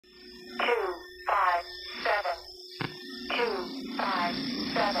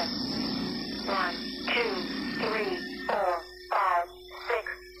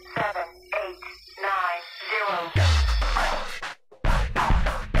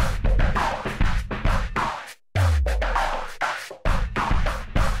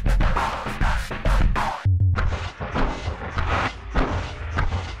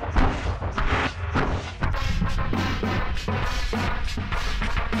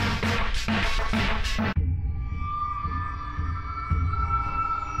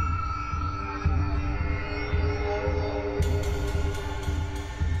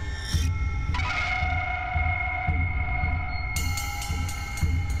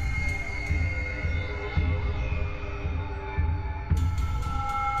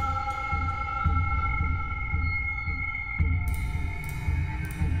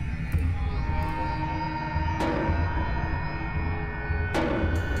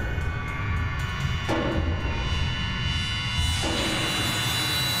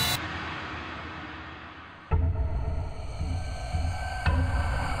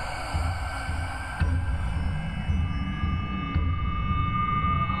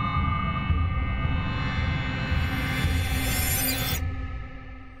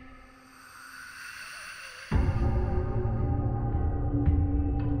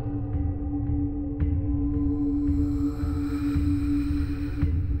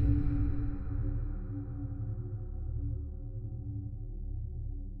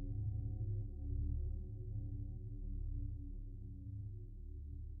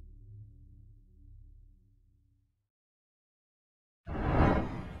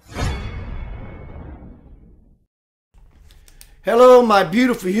Hello, my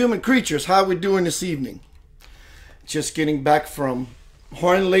beautiful human creatures. How are we doing this evening? Just getting back from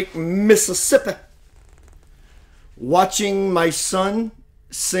Horn Lake, Mississippi. Watching my son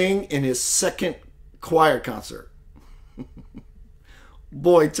sing in his second choir concert.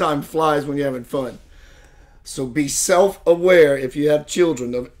 Boy, time flies when you're having fun. So be self-aware if you have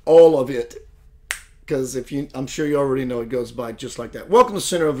children of all of it. Because I'm sure you already know it goes by just like that. Welcome to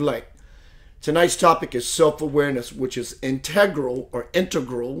Center of Light. Tonight's topic is self-awareness, which is integral,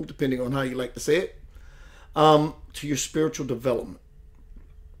 depending on how you like to say it, to your spiritual development.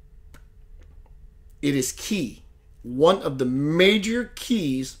 It is key. One of the major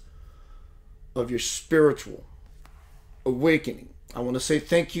keys of your spiritual awakening. I want to say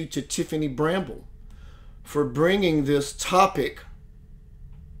thank you to Tiffany Bramble for bringing this topic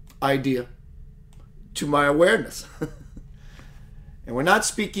idea to my awareness. And we're not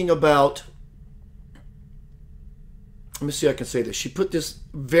speaking about, let me see if I can say this. She put this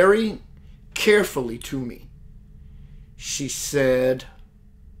very carefully to me. She said,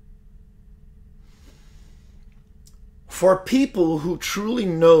 for people who truly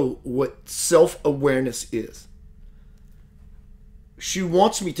know what self-awareness is, she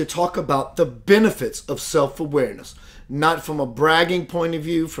wants me to talk about the benefits of self-awareness, not from a bragging point of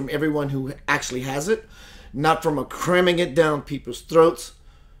view from everyone who actually has it, not from a cramming it down people's throats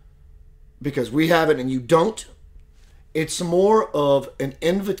because we have it and you don't. It's more of an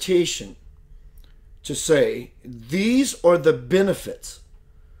invitation to say, these are the benefits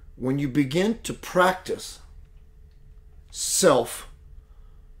when you begin to practice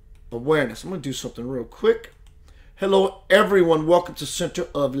self-awareness. I'm going to do something real quick. Hello, everyone. Welcome to Center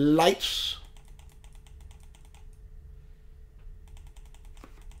of Lights.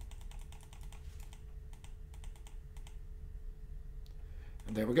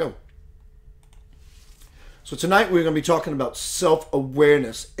 And there we go. So tonight we're going to be talking about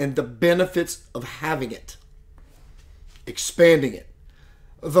self-awareness and the benefits of having it, expanding it,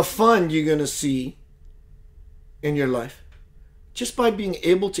 the fun you're going to see in your life just by being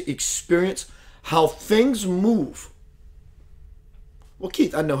able to experience how things move. Well,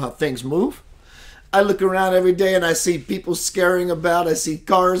 Keith, I know how things move. I look around every day and I see people scurrying about. I see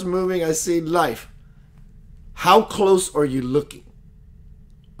cars moving. I see life. How close are you looking?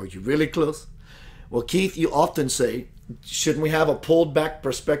 Are you really close? Well, Keith, you often say, shouldn't we have a pulled back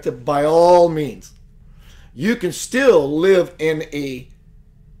perspective? By all means. You can still live in a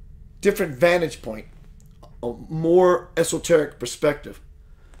different vantage point, a more esoteric perspective,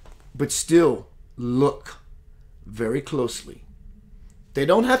 but still look very closely. They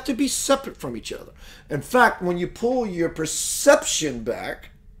don't have to be separate from each other. In fact, when you pull your perception back,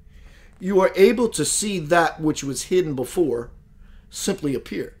 you are able to see that which was hidden before simply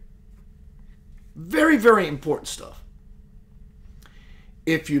appear. Very, very important stuff.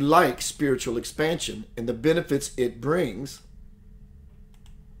 If you like spiritual expansion and the benefits it brings,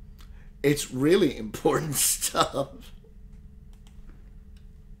 it's really important stuff.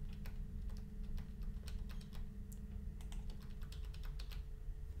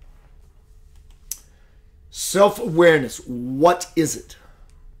 Self-awareness. What is it?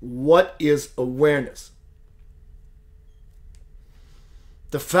 What is awareness?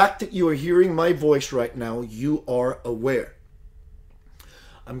 The fact that you are hearing my voice right now, you are aware.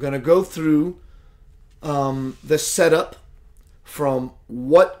 I'm going to go through the setup from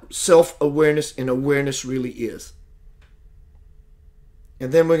what self-awareness and awareness really is.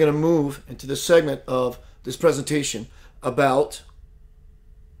 And then we're going to move into the segment of this presentation about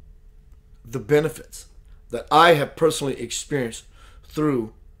the benefits that I have personally experienced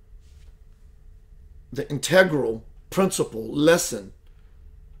through the integral principle, lesson,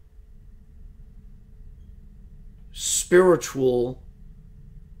 spiritual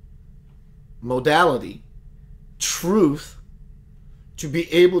modality, truth, to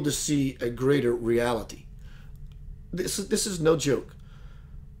be able to see a greater reality. This is no joke.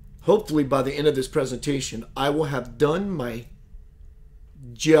 Hopefully by the end of this presentation, I will have done my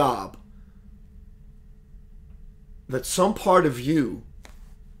job that some part of you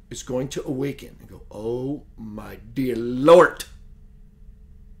is going to awaken and go, oh my dear Lord.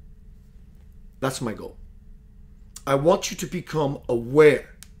 That's my goal. I want you to become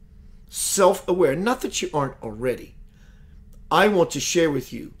aware, self-aware. Not that you aren't already. I want to share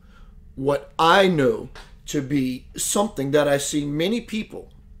with you what I know to be something that I see many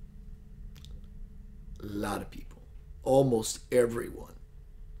people, a lot of people, almost everyone,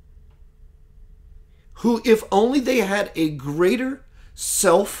 who if only they had a greater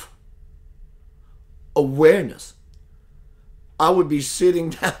self-awareness, I would be sitting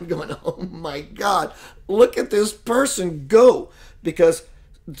down going, oh my God, look at this person go. Because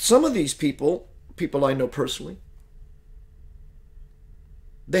some of these people I know personally,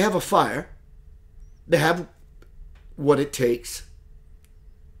 they have a fire. They have what it takes.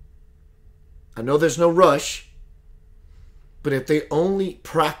 I know there's no rush, but if they only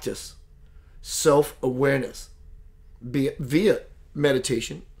practice self-awareness, be it via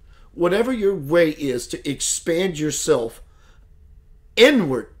meditation, whatever your way is to expand yourself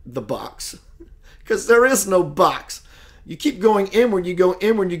inward the box, because there is no box. You keep going inward, you go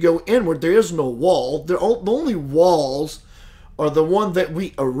inward, you go inward. There is no wall. The only walls are the one that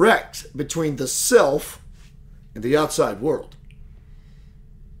we erect between the self and the outside world.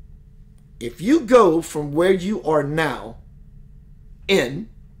 If you go from where you are now in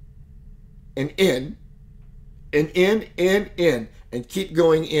and in and in and keep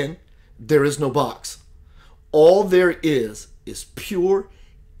going in, there is no box. All there is pure,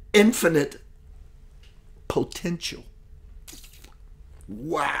 infinite potential.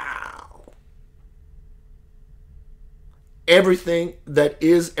 Wow. Everything that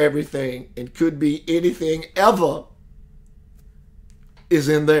is everything and could be anything ever is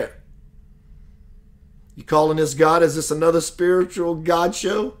in there. You calling this God? Is this another spiritual God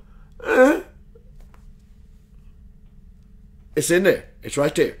show? It's in there. It's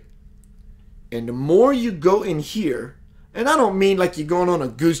right there. And the more you go in here, and I don't mean like you're going on a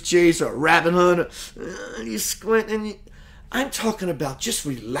goose chase or a rabbit hunt, or you squint and I'm talking about just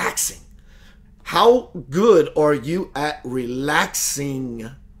relaxing. How good are you at relaxing?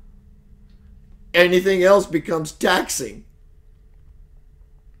 Anything else becomes taxing.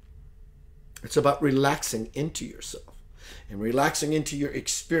 It's about relaxing into yourself and relaxing into your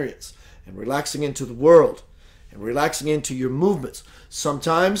experience and relaxing into the world and relaxing into your movements.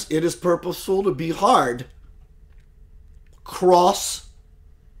 Sometimes it is purposeful to be hard, cross,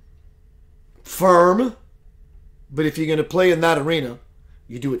 firm, but if you're going to play in that arena,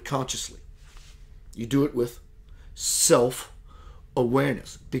 you do it consciously. You do it with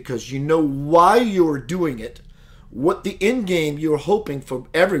self-awareness because you know why you're doing it, what the end game you're hoping for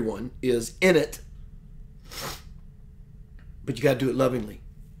everyone is in it, but you got to do it lovingly.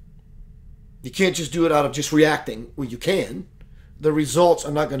 You can't just do it out of just reacting. Well, you can. The results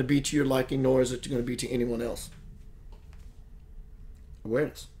are not going to be to your liking, nor is it going to be to anyone else.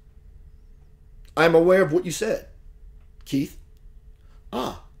 Awareness. I'm aware of what you said, Keith.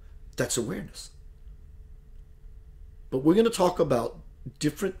 That's awareness. But we're going to talk about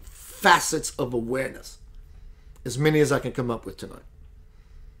different facets of awareness. As many as I can come up with tonight.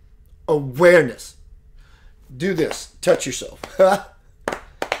 Awareness. Do this. Touch yourself.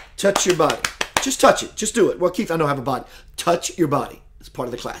 Touch your body. Just touch it. Just do it. Well, Keith, I don't have a body. Touch your body. It's part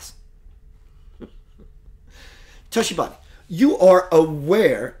of the class. Touch your body. You are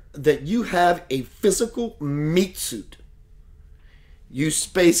aware that you have a physical meat suit. You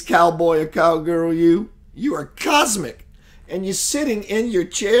space cowboy or cowgirl, you are cosmic. And you're sitting in your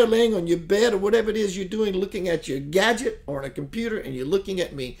chair, laying on your bed, or whatever it is you're doing, looking at your gadget or on a computer, and you're looking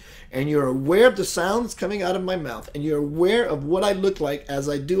at me, and you're aware of the sounds coming out of my mouth, and you're aware of what I look like as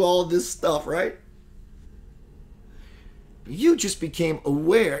I do all this stuff, right? You just became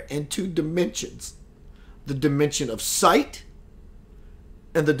aware in two dimensions. The dimension of sight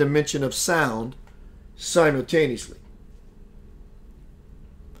and the dimension of sound simultaneously.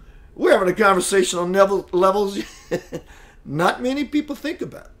 We're having a conversation on levels not many people think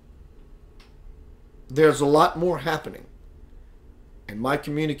about. There's a lot more happening. And my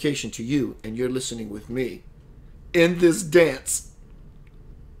communication to you, and you're listening with me, in this dance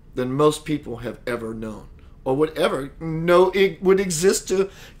than most people have ever known. Or would ever know it would exist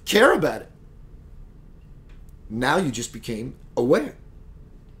to care about it. Now you just became aware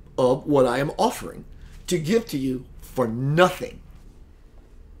of what I am offering to give to you for nothing.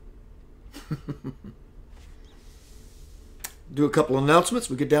 Do a couple of announcements.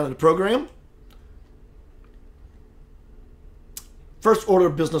 We get down to the program. First order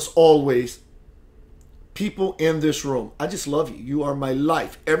of business always. People in this room. I just love you. You are my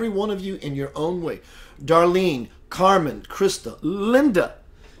life. Every one of you in your own way. Darlene, Carmen, Krista, Linda,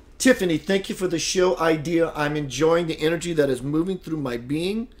 Tiffany, thank you for the show idea. I'm enjoying the energy that is moving through my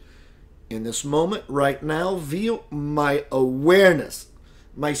being in this moment right now via my awareness,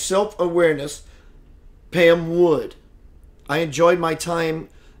 my self-awareness. Pam Wood. I enjoyed my time,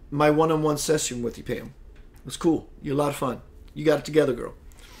 my one-on-one session with you, Pam. It was cool. You're a lot of fun. You got it together, girl.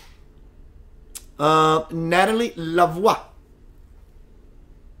 Natalie Lavoie.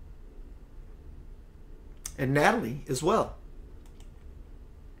 And Natalie as well.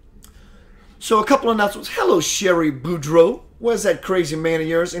 So a couple of announcements. Hello, Sherry Boudreau. Where's that crazy man of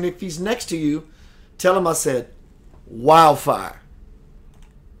yours? And if he's next to you, tell him I said, wildfire.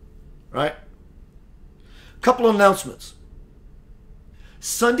 Right? Couple of announcements.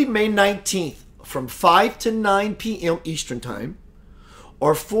 Sunday, May 19th, from 5 to 9 p.m. Eastern Time,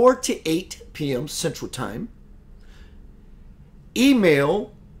 or 4 to 8 p.m. Central Time.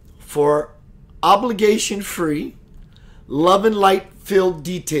 Email for obligation-free, love and light-filled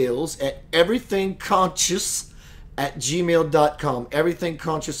details at everythingconscious@gmail.com.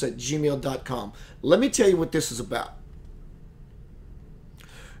 Everythingconscious@gmail.com. Let me tell you what this is about.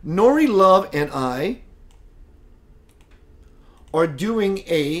 Nori Love and I are doing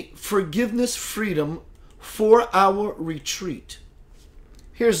a Forgiveness Freedom 4-hour retreat.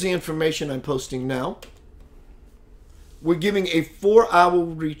 Here's the information I'm posting now. We're giving a 4-hour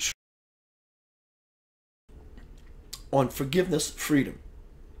retreat on forgiveness freedom.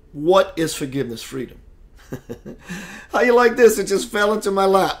 What is forgiveness freedom? How you like this? It just fell into my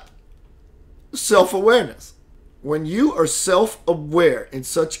lap. Self-awareness. When you are self-aware in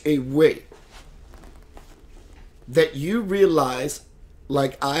such a way that you realize,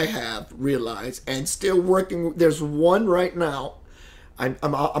 like I have realized, and still working, there's one right now, I'm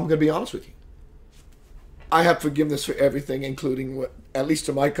going to be honest with you. I have forgiveness for everything, including what, at least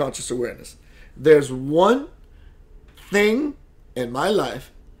to my conscious awareness. There's one thing in my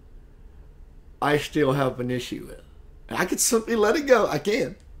life I still have an issue with. And I can simply let it go. I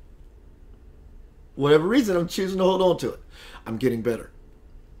can. Whatever reason, I'm choosing to hold on to it. I'm getting better.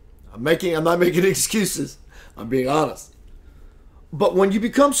 I'm not making excuses. I'm being honest. But when you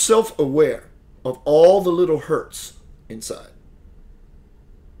become self-aware of all the little hurts inside,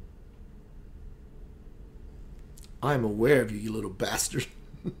 I'm aware of you, you little bastard.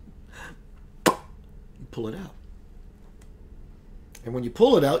 You pull it out. And when you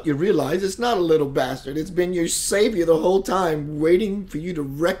pull it out, you realize it's not a little bastard. It's been your savior the whole time, waiting for you to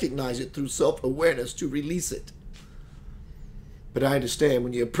recognize it through self-awareness to release it. But I understand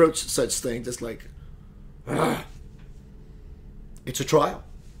when you approach such things, it's like, it's a trial.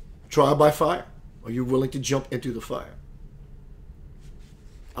 Trial by fire. Are you willing to jump into the fire?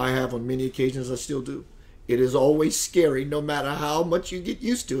 I have on many occasions, I still do. It is always scary, no matter how much you get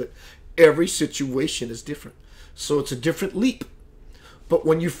used to it. Every situation is different. So it's a different leap. But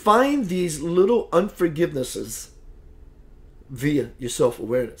when you find these little unforgivenesses via your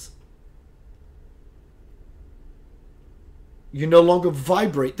self-awareness, you no longer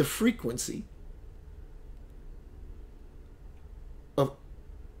vibrate the frequency of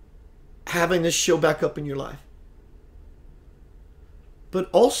having this show back up in your life. But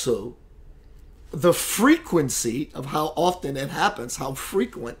also the frequency of how often it happens, how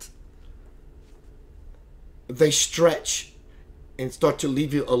frequent they stretch and start to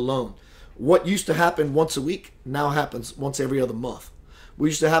leave you alone. What used to happen once a week now happens once every other month. What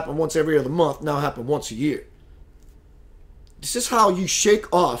used to happen once every other month now happen once a year. This is how you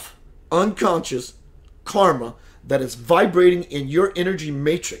shake off unconscious karma that is vibrating in your energy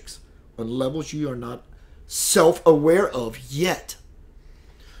matrix on levels you are not self-aware of yet.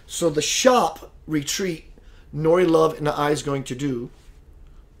 So the shop retreat Nori Love and I is going to do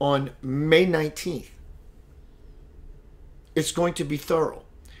on May 19th. It's going to be thorough.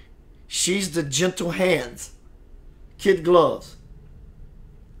 She's the gentle hands, kid gloves.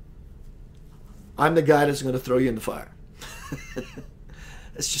 I'm the guy that's going to throw you in the fire.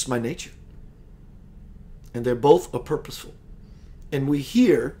 It's just my nature. And they're both purposeful. And we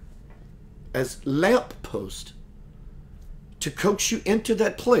here as lamppost to coax you into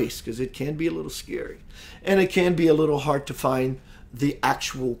that place, because it can be a little scary. And it can be a little hard to find the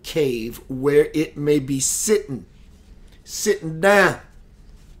actual cave where it may be sitting down.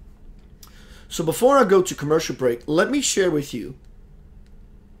 So before I go to commercial break, let me share with you,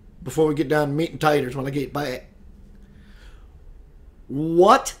 before we get down to meat and taters when I get back,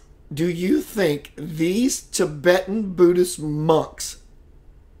 what do you think these Tibetan Buddhist monks,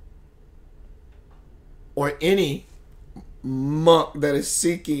 or any monk that is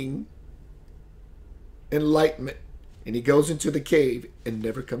seeking enlightenment, and he goes into the cave and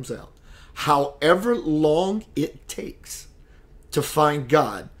never comes out, however long it takes to find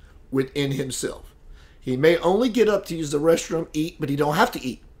God within himself. He may only get up to use the restroom, eat, but he don't have to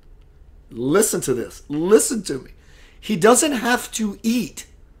eat. Listen to this. Listen to me. He doesn't have to eat.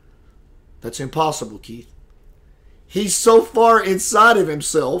 That's impossible, Keith. He's so far inside of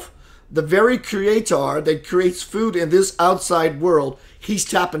himself, the very creator that creates food in this outside world, he's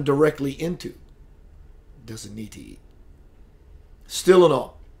tapping directly into. Doesn't need to eat. Still in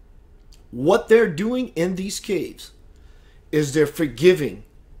all, what they're doing in these caves is they're forgiving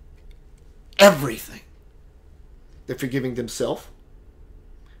everything. They're forgiving themselves.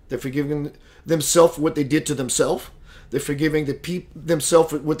 They're forgiving themselves for what they did to themselves. They're forgiving themselves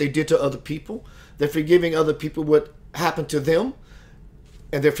for what they did to other people. They're forgiving other people what happened to them.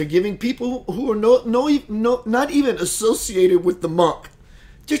 And they're forgiving people who are not even associated with the monk.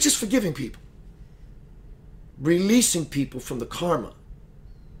 They're just forgiving people. Releasing people from the karma.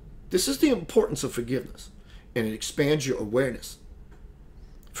 This is the importance of forgiveness. And it expands your awareness.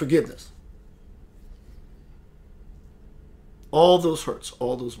 Forgiveness. All those hurts,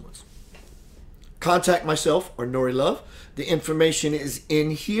 all those ones. Contact myself or Nori Love. The information is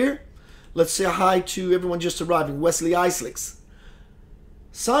in here. Let's say hi to everyone just arriving. Wesley Islix,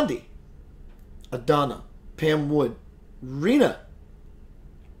 Sandy, Adana, Pam Wood, Rena,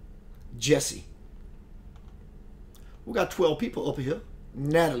 Jesse. We got 12 people over here.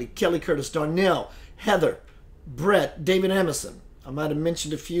 Natalie, Kelly Curtis, Darnell, Heather, Brett, David Emerson. I might have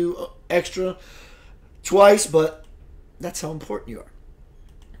mentioned a few extra twice, but that's how important you are.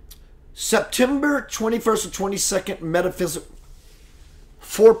 September 21st or 22nd, Metaphysical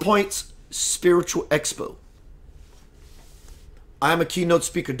 4 Points Spiritual Expo. I'm a keynote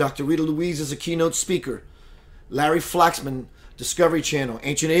speaker. Dr. Rita Louise is a keynote speaker. Larry Flaxman, Discovery Channel,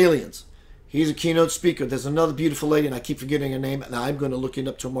 Ancient Aliens. He's a keynote speaker. There's another beautiful lady, and I keep forgetting her name, and I'm going to look it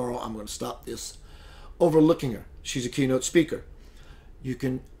up tomorrow. I'm going to stop this overlooking her. She's a keynote speaker. You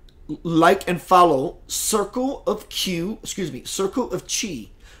can like and follow Circle of Chi.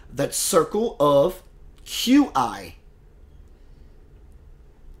 That's Circle of QI.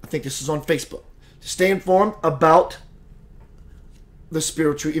 I think this is on Facebook. To stay informed about the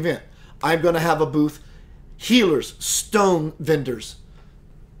spiritual event. I'm going to have a booth. Healers, stone vendors,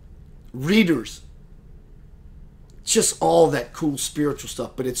 readers, just all that cool spiritual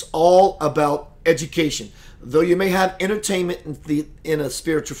stuff. But it's all about education. Though you may have entertainment in a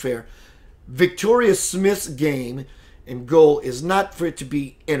spiritual fair, Victoria Smith's game and goal is not for it to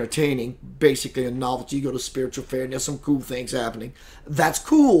be entertaining, basically a novelty. You go to a spiritual fair and there's some cool things happening. That's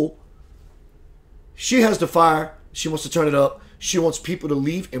cool. She has the fire. She wants to turn it up. She wants people to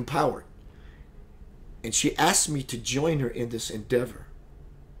leave empowered. And she asked me to join her in this endeavor.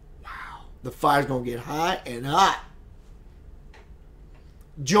 Wow. The fire's going to get high and hot.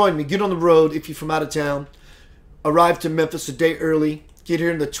 Join me. Get on the road if you're from out of town. Arrive to Memphis a day early. Get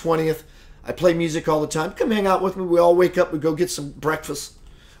here on the 20th. I play music all the time. Come hang out with me. We all wake up. We go get some breakfast.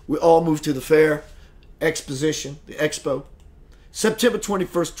 We all move to the fair. Exposition. The expo. September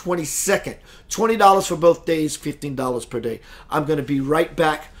 21st, 22nd. $20 for both days. $15 per day. I'm going to be right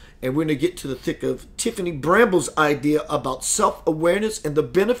back. And we're going to get to the thick of Tiffany Bramble's idea about self-awareness and the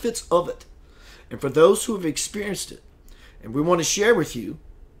benefits of it. And for those who have experienced it, and we want to share with you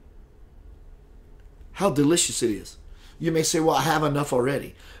how delicious it is. You may say, well, I have enough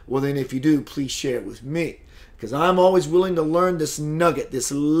already. Well, then if you do, please share it with me. Because I'm always willing to learn this nugget,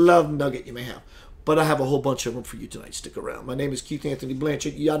 this love nugget you may have. But I have a whole bunch of them for you tonight. Stick around. My name is Keith Anthony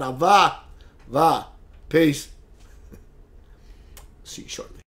Blanchard. Yana va. Peace. See you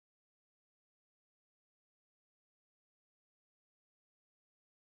shortly.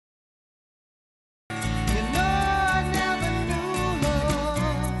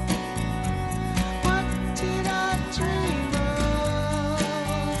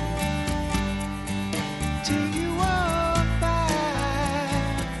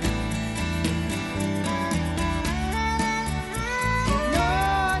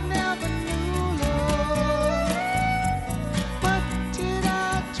 Did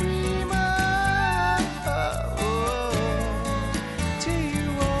I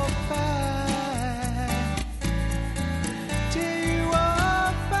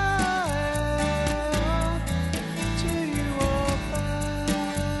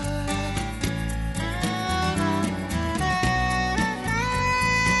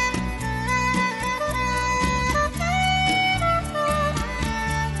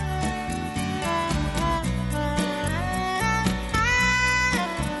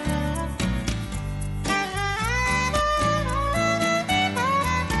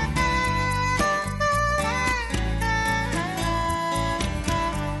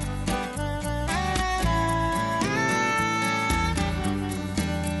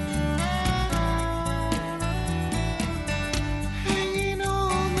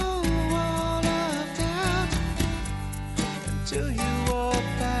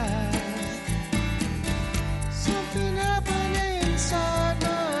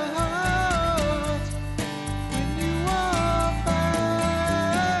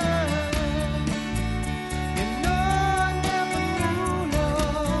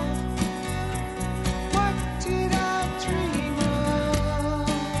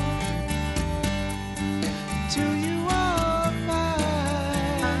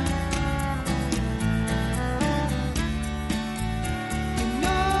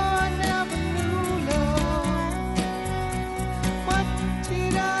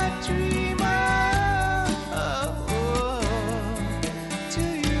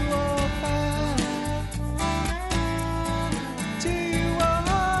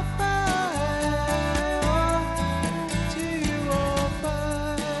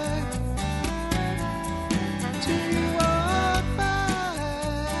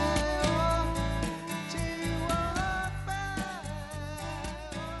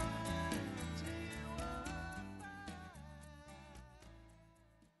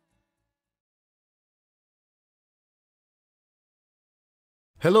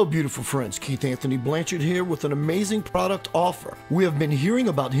Hello, beautiful friends. Keith Anthony Blanchard here with an amazing product offer. We have been hearing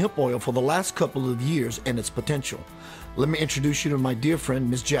about hemp oil for the last couple of years and its potential. Let me introduce you to my dear friend,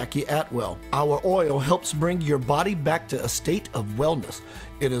 Miss Jackie Atwell. Our oil helps bring your body back to a state of wellness.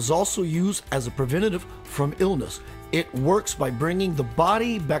 It is also used as a preventative from illness. It works by bringing the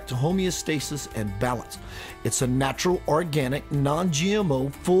body back to homeostasis and balance. It's a natural, organic,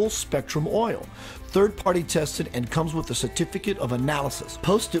 non-GMO, full-spectrum oil. Third-party tested and comes with a certificate of analysis.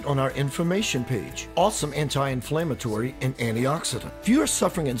 Posted on our information page. Awesome anti-inflammatory and antioxidant. If you are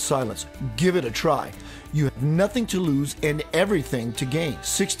suffering in silence, give it a try. You have nothing to lose and everything to gain.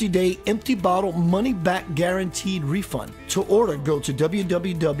 60-day empty bottle money-back guaranteed refund. To order, go to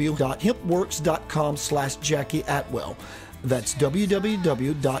www.hempworks.com/Jackie Atwell. That's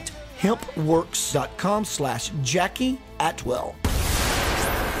www.hempworks.com/Jackie Atwell.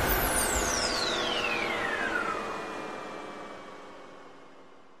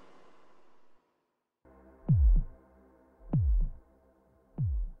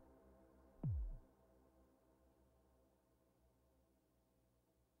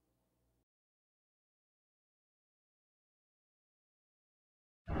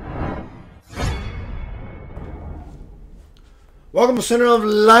 Welcome to Center of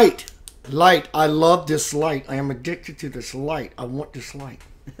Light. Light. I love this light. I am addicted to this light. I want this light.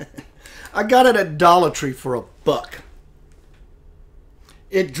 I got it at Dollar Tree for $1.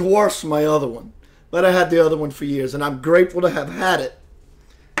 It dwarfs my other one. But I had the other one for years, and I'm grateful to have had it.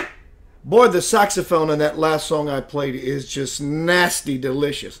 Boy, the saxophone in that last song I played is just nasty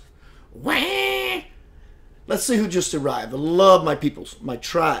delicious. Wah! Let's see who just arrived. I love my peoples, my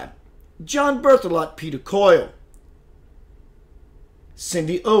tribe. John Berthelot, Peter Coyle.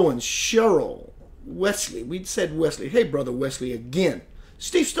 Cindy Owens, Cheryl, Wesley. We said Wesley. Hey, brother Wesley again.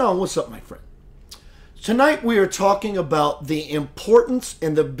 Steve Stone, what's up, my friend? Tonight we are talking about the importance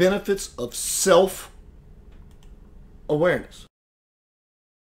and the benefits of self-awareness.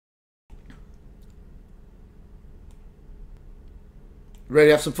 Ready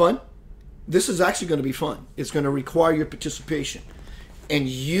to have some fun? This is actually going to be fun. It's going to require your participation. And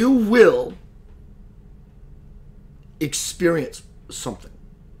you will experience something.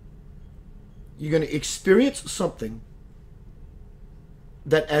 You're going to experience something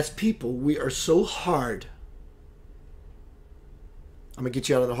that as people, we are so hard. I'm going to get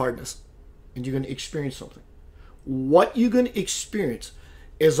you out of the hardness. And you're going to experience something. What you're going to experience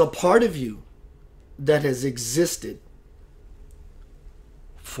is a part of you that has existed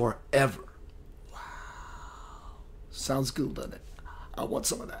forever. Wow. Sounds cool, doesn't it? I want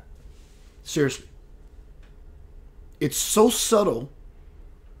some of that. Seriously. It's so subtle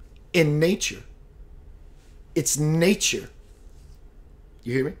in nature. It's nature.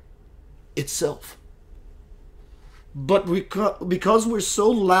 You hear me? Itself. But because we're so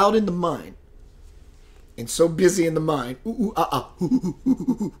loud in the mind and so busy in the mind,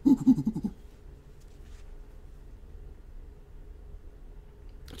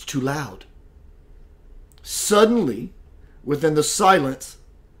 it's too loud. Suddenly, within the silence,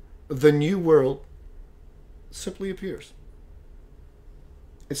 the new world simply appears.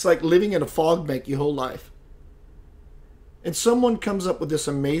 It's like living in a fog bank your whole life. And someone comes up with this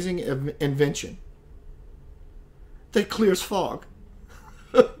amazing invention that clears fog.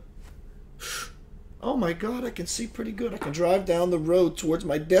 Oh my God, I can see pretty good. I can drive down the road towards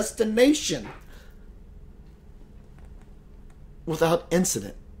my destination without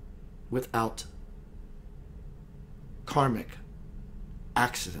incident, without karmic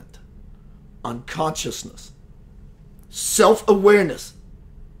accident, unconsciousness. Self-awareness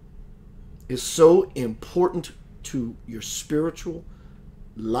is so important to your spiritual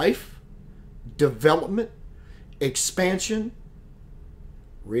life, development, expansion,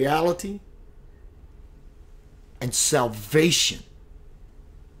 reality, and salvation.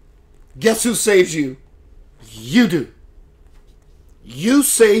 Guess who saves you? You do. You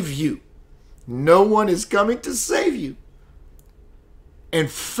save you. No one is coming to save you. In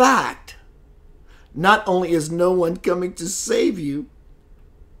fact, not only is no one coming to save you,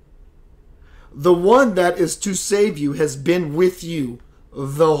 the one that is to save you has been with you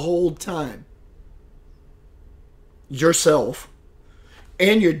the whole time. Yourself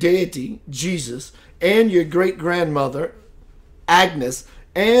and your deity, Jesus, and your great-grandmother, Agnes,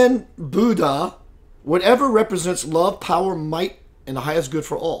 and Buddha, whatever represents love, power, might, and the highest good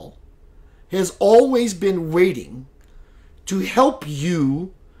for all, has always been waiting to help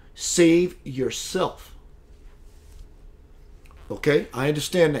you save yourself. Okay, I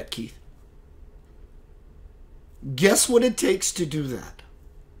understand that, Keith. Guess what it takes to do that?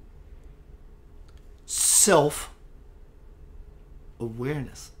 Self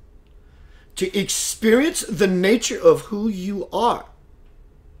self-awareness. To experience the nature of who you are.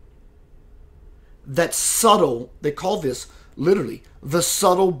 That subtle, they call this literally the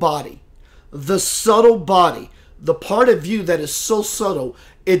subtle body. The subtle body, the part of you that is so subtle,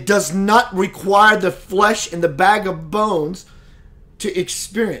 it does not require the flesh and the bag of bones to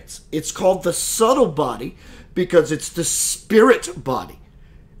experience. It's called the subtle body because it's the spirit body,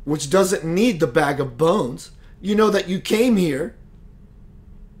 which doesn't need the bag of bones. You know that you came here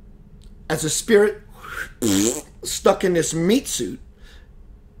as a spirit stuck in this meat suit,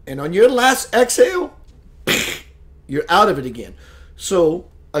 and on your last exhale, you're out of it again. So,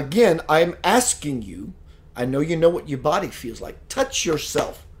 again, I'm asking you, I know you know what your body feels like. Touch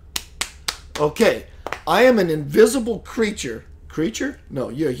yourself. Okay, I am an invisible creature. Creature? No,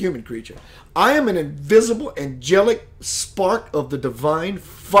 you're a human creature. I am an invisible, angelic spark of the divine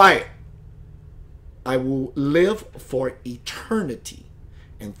fire. I will live for eternity.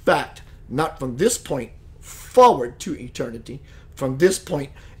 In fact, not from this point forward to eternity, from this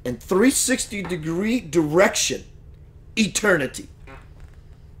point in 360-degree direction, eternity.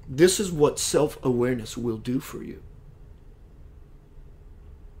 This is what self-awareness will do for you.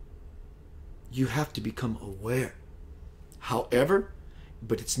 You have to become aware. However,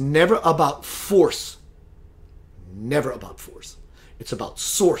 but it's never about force. Never about force. It's about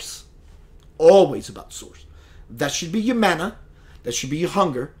source. Always about source. That should be your manna. That should be your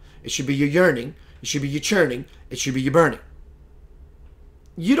hunger. It should be your yearning. It should be your churning. It should be your burning.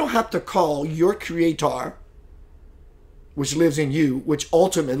 You don't have to call your creator, which lives in you, which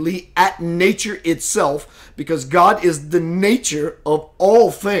ultimately at nature itself, because God is the nature of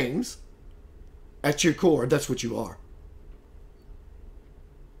all things. At your core, that's what you are.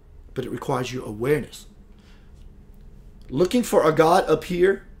 But it requires your awareness. Looking for a God up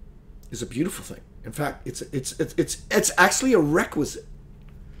here is a beautiful thing. In fact, it's actually a requisite,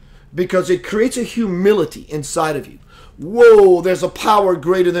 because it creates a humility inside of you. Whoa, there's a power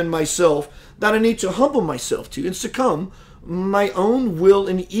greater than myself that I need to humble myself to and succumb my own will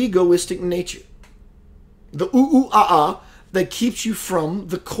and egoistic nature. The ooh-ooh-ah-ah that keeps you from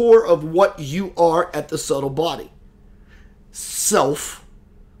the core of what you are at the subtle body.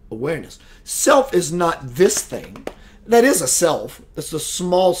 Self-awareness. Self is not this thing. That is a self. That's the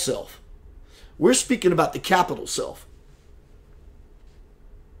small self. We're speaking about the capital self.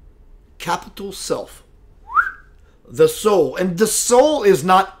 Capital self. The soul. And the soul is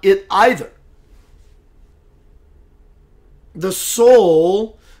not it either. The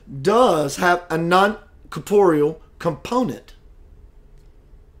soul does have a non-corporeal component.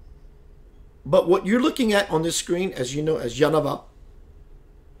 But what you're looking at on this screen, as you know, as Yanava,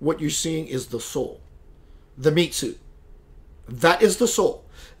 what you're seeing is the soul. The meat suit. That is the soul.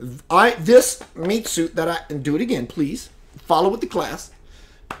 This meat suit and do it again, please. Follow with the class.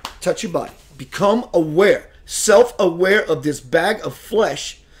 Touch your body. Become aware. Self-aware of this bag of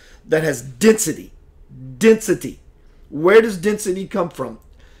flesh that has density. Density. Where does density come from?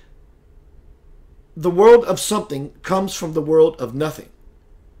 The world of something comes from the world of nothing.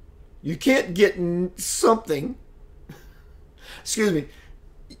 You can't get something. Excuse me.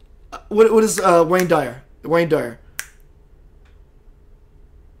 What is Wayne Dyer? Wayne Dyer.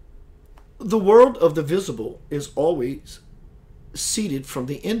 The world of the visible is always seeded from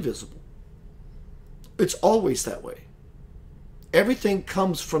the invisible. It's always that way. Everything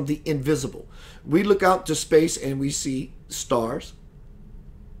comes from the invisible. We look out to space and we see stars,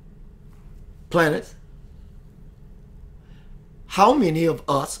 planets. How many of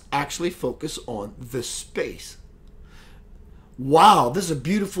us actually focus on the space? Wow, this is a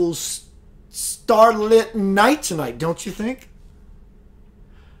beautiful starlit night tonight, don't you think?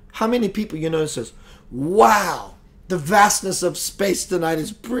 How many people you know says, wow, the vastness of space tonight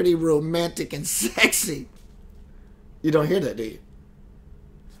is pretty romantic and sexy. You don't hear that, do you?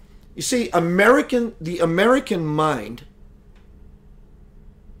 You see, the American mind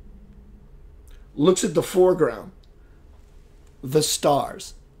looks at the foreground, the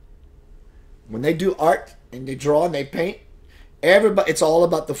stars. When they do art and they draw and they paint, it's all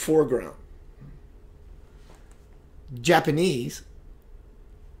about the foreground. Japanese,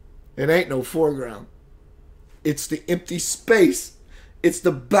 it ain't no foreground. It's the empty space. It's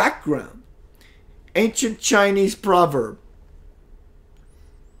the background. Ancient Chinese proverb.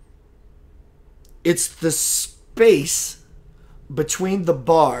 It's the space between the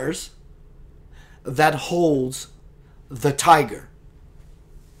bars that holds the tiger.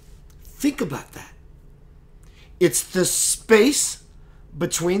 Think about that. It's the space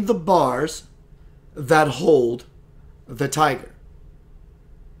between the bars that hold the tiger.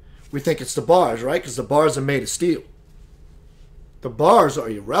 We think it's the bars, right? Because the bars are made of steel. The bars are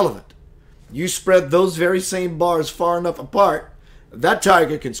irrelevant. You spread those very same bars far enough apart, that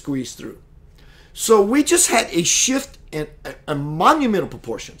tiger can squeeze through. So we just had a shift in monumental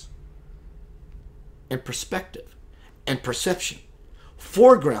proportions and perspective and perception.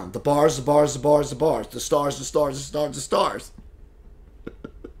 Foreground, the bars, the bars, the bars, the bars, the stars, the stars, the stars, the stars.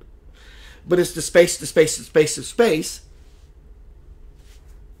 But it's the space, the space, the space, the space.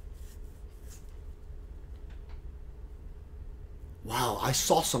 Wow, I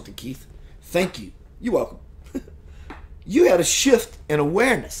saw something, Keith. Thank you. You're welcome. You had a shift in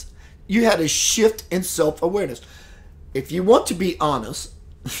awareness. You had a shift in self-awareness. If you want to be honest,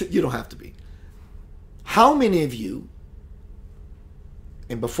 you don't have to be. How many of you,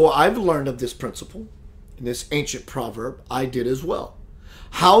 and before I've learned of this principle, in this ancient proverb, I did as well.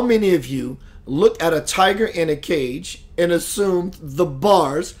 How many of you looked at a tiger in a cage and assumed the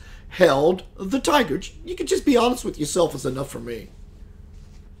bars held the tiger? You can just be honest with yourself is enough for me.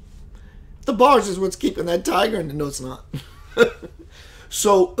 The bars is what's keeping that tiger, and no, it's not.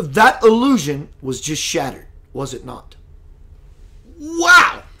 So that illusion was just shattered, was it not?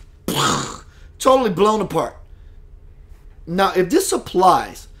 Wow! Totally blown apart. Now, if this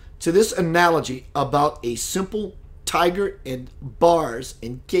applies to this analogy about a simple tiger and bars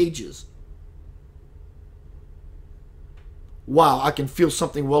and cages, wow, I can feel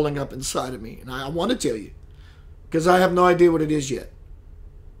something welling up inside of me. And I want to tell you, because I have no idea what it is yet.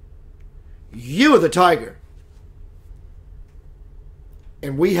 You are the tiger.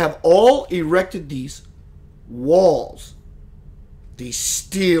 And we have all erected these walls, these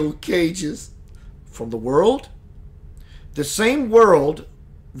steel cages from the world. The same world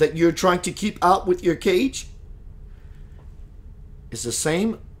that you're trying to keep out with your cage is the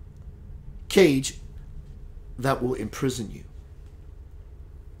same cage that will imprison you.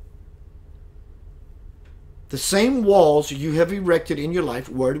 The same walls you have erected in your life,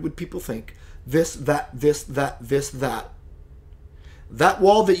 where would people think? This, that, this, that, this, that. That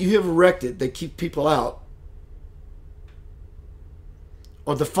wall that you have erected that keep people out,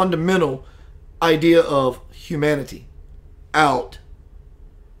 or the fundamental idea of humanity out,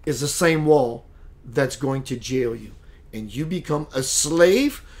 is the same wall that's going to jail you. And you become a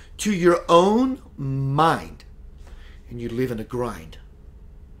slave to your own mind. And you live in a grind.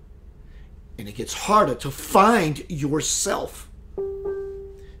 And it gets harder to find yourself.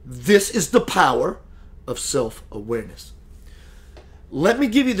 This is the power of self-awareness. Let me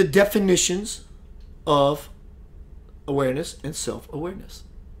give you the definitions of awareness and self-awareness.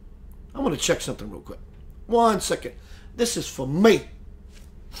 I want to check something real quick. 1 second. This is for me.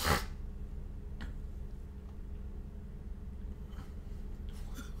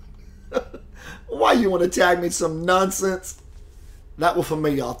 Why you want to tag me some nonsense? That was for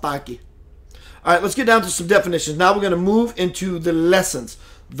me, y'all. Thank you. All right, let's get down to some definitions. Now we're going to move into the lessons,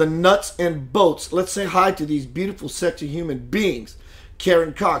 the nuts and bolts. Let's say hi to these beautiful, sexy human beings.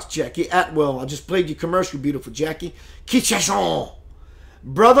 Karen Cox, Jackie Atwell. I just played your commercial, beautiful Jackie. Kitchachon.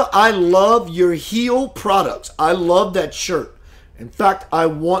 Brother, I love your heel products. I love that shirt. In fact,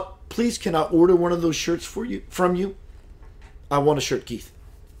 please, can I order one of those shirts from you? I want a shirt, Keith.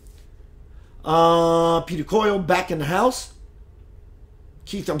 Peter Coyle, back in the house.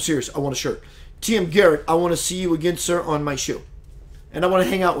 Keith, I'm serious. I want a shirt. T.M. Garrett, I want to see you again, sir, on my show. And I want to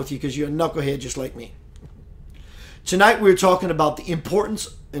hang out with you because you're a knucklehead just like me. Tonight we're talking about the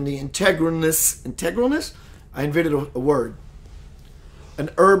importance and the integralness. Integralness? I invented a word. An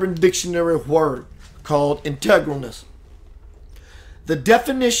urban dictionary word called integralness. The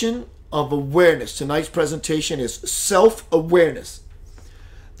definition of awareness. Tonight's presentation is self-awareness.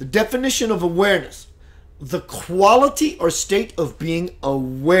 The definition of awareness. The quality or state of being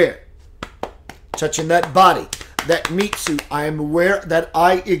aware. Touching that body, that meat suit. I am aware that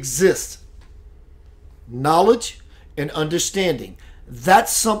I exist. Knowledge and understanding that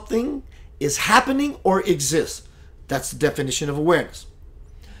something is happening or exists. That's the definition of awareness.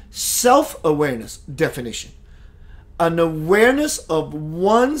 Self-awareness definition. An awareness of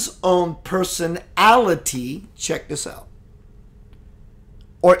one's own personality, check this out,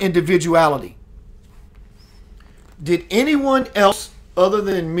 or individuality. Did anyone else other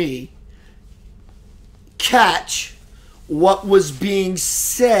than me catch what was being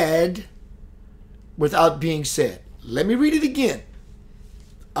said without being said? Let me read it again.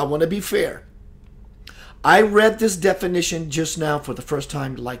 I want to be fair. I read this definition just now for the first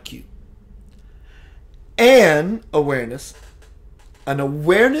time like you. An awareness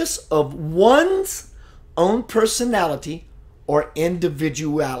of one's own personality or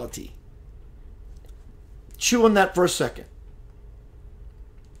individuality. Chew on that for a second.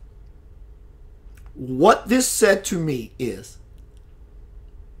 What this said to me is,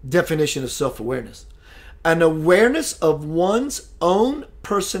 definition of self-awareness. An awareness of one's own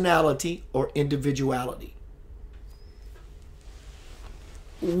personality or individuality.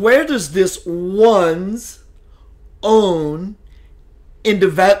 Where does this one's own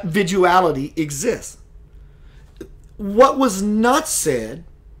individuality exist? What was not said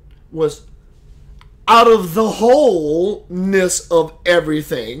was, out of the wholeness of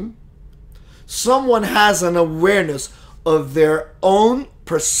everything, someone has an awareness of their own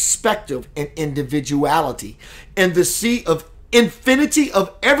perspective and individuality in the sea of infinity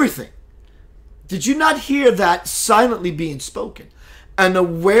of everything. Did you not hear that silently being spoken? An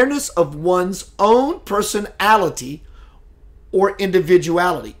awareness of one's own personality or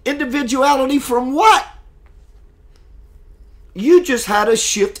individuality. Individuality from what? You just had a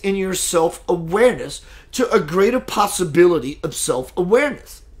shift in your self-awareness to a greater possibility of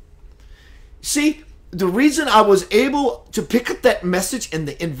self-awareness. See, the reason I was able to pick up that message in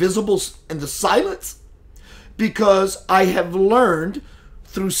the invisibles and the silence, because I have learned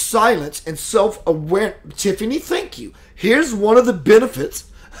through silence and self-awareness. Tiffany, thank you. Here's one of the benefits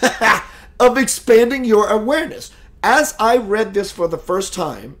of expanding your awareness. As I read this for the first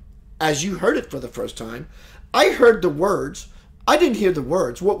time, as you heard it for the first time, I heard the words. I didn't hear the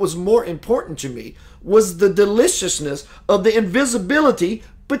words. What was more important to me was the deliciousness of the invisibility,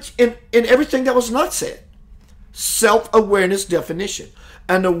 but in everything that was not said. Self-awareness definition.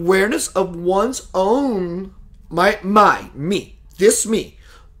 An awareness of one's own, my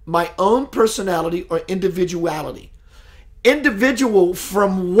own personality or individuality. Individual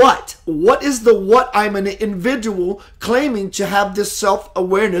from what? What is the what I'm an individual claiming to have this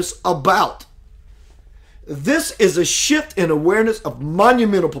self-awareness about? This is a shift in awareness of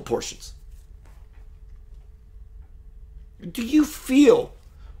monumental proportions. Do you feel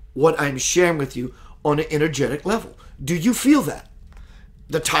what I'm sharing with you on an energetic level? Do you feel that?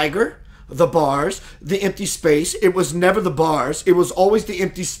 The tiger, the bars, the empty space. It was never the bars. It was always the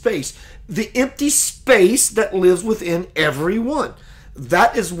empty space. The empty space that lives within everyone.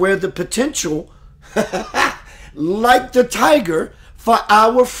 That is where the potential, like the tiger, for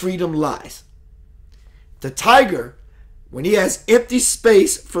our freedom lies. The tiger, when he has empty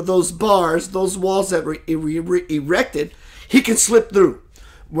space for those bars, those walls that were erected, he can slip through.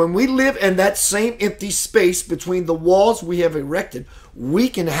 When we live in that same empty space between the walls we have erected, we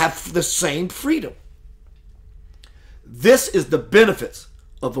can have the same freedom. This is the benefits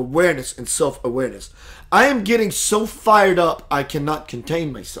of awareness and self-awareness. I am getting so fired up, I cannot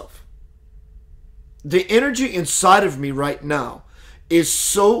contain myself. The energy inside of me right now is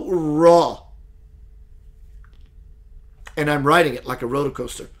so raw. And I'm riding it like a roller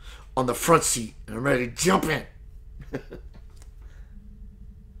coaster on the front seat. And I'm ready to jump in.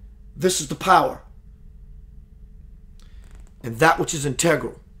 This is the power. And that which is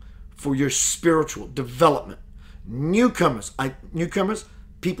integral for your spiritual development. Newcomers,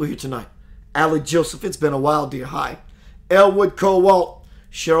 people here tonight. Allie Joseph, it's been a while, dear. Hi. Elwood Cowalt,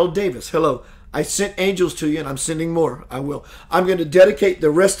 Cheryl Davis, hello. I sent angels to you and I'm sending more. I will. I'm going to dedicate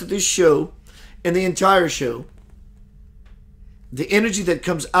the rest of this show and the entire show, the energy that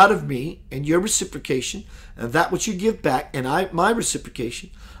comes out of me and your reciprocation and that which you give back and my reciprocation.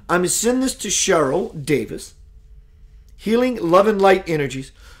 I'm going to send this to Cheryl Davis, healing love and light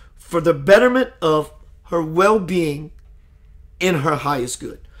energies for the betterment of her well-being in her highest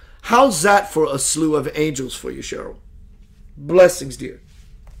good. How's that for a slew of angels for you, Cheryl? Blessings, dear.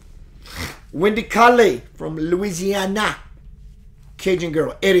 Wendy Calais from Louisiana. Cajun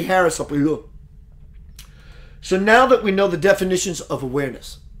girl. Eddie Harris up here. So now that we know the definitions of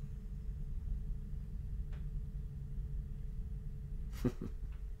awareness,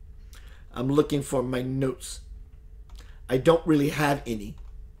 I'm looking for my notes. I don't really have any.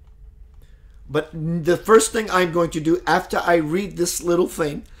 But the first thing I'm going to do after I read this little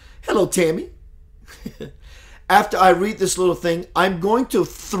thing, hello Tammy. After I read this little thing, I'm going to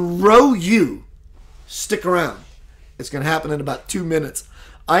throw you, stick around. It's going to happen in about 2 minutes.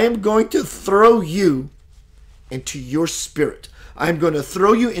 I am going to throw you into your spirit. I'm going to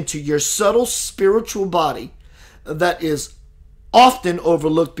throw you into your subtle spiritual body that is often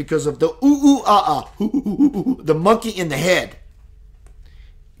overlooked because of the the monkey in the head.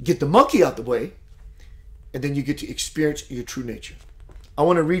 Get the monkey out the way, and then you get to experience your true nature. I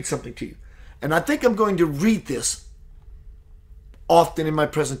want to read something to you. And I think I'm going to read this often in my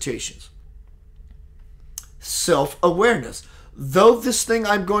presentations. Self-awareness. Though this thing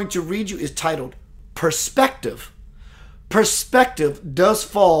I'm going to read you is titled Perspective, perspective does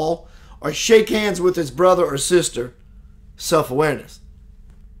fall or shake hands with his brother or sister. Self-awareness.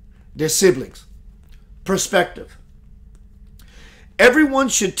 They're siblings. Perspective. Everyone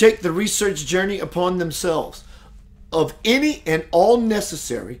should take the research journey upon themselves of any and all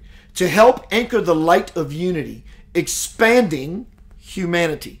necessary to help anchor the light of unity, expanding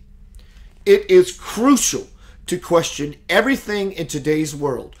humanity. It is crucial to question everything in today's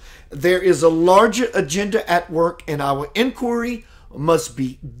world. There is a larger agenda at work, and our inquiry must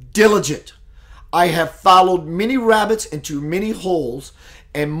be diligent. I have followed many rabbits into many holes,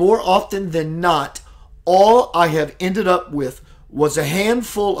 and more often than not, all I have ended up with was a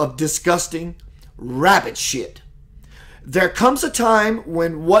handful of disgusting rabbit shit. There comes a time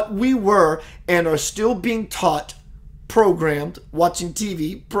when what we were and are still being taught, programmed, watching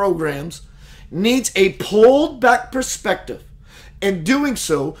TV programs, needs a pulled back perspective. In doing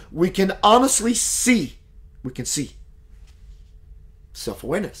so, we can honestly see,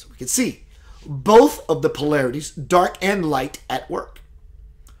 self-awareness. We can see both of the polarities, dark and light, at work.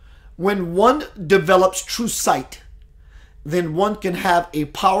 When one develops true sight, then one can have a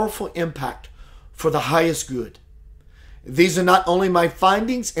powerful impact for the highest good. These are not only my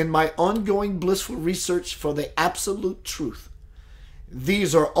findings and my ongoing blissful research for the absolute truth.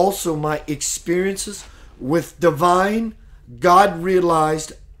 These are also my experiences with divine,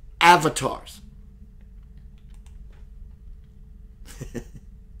 God-realized avatars.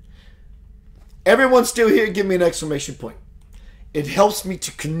 Everyone still here, give me an exclamation point. It helps me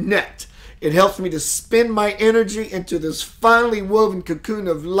to connect. It helps me to spin my energy into this finely woven cocoon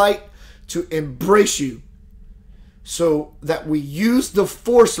of light to embrace you, so that we use the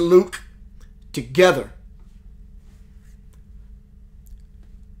force, Luke, together.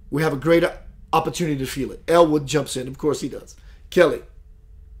 We have a greater opportunity to feel it. Elwood jumps in. Of course he does. Kelly.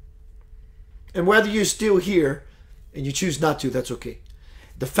 And whether you're still here and you choose not to, that's okay.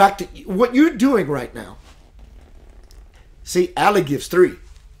 The fact that what you're doing right now, see, Allie gives 3.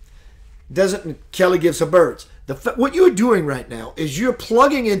 Kelly gives her birds. What you're doing right now is you're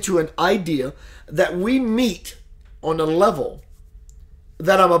plugging into an idea that we meet on a level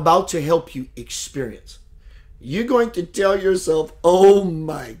that I'm about to help you experience. You're going to tell yourself, oh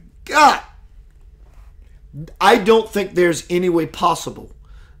my God, I don't think there's any way possible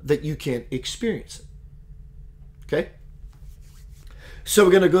that you can experience it. Okay? So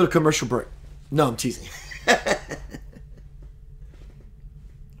we're going to go to commercial break. No, I'm teasing.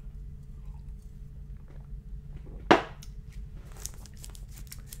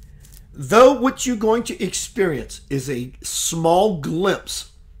 Though what you're going to experience is a small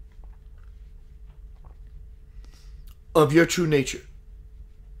glimpse of your true nature,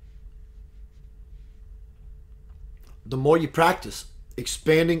 the more you practice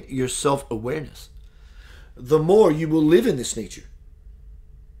expanding your self-awareness, the more you will live in this nature.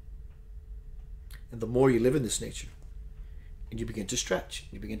 And the more you live in this nature, and you begin to stretch,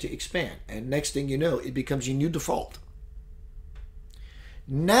 you begin to expand, and next thing you know, it becomes your new default.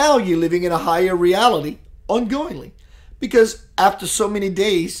 Now you're living in a higher reality ongoingly, because after so many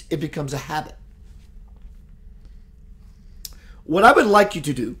days, it becomes a habit. What I would like you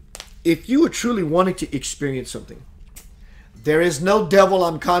to do, if you are truly wanting to experience something, there is no devil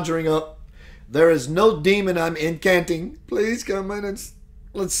I'm conjuring up. There is no demon I'm incanting. Please come in and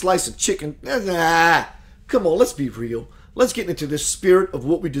let's slice a chicken. Come on, let's be real. Let's get into the spirit of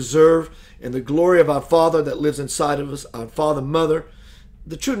what we deserve and the glory of our Father that lives inside of us, our Father, Mother,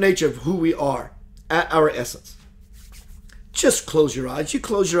 the true nature of who we are at our essence. Just close your eyes. You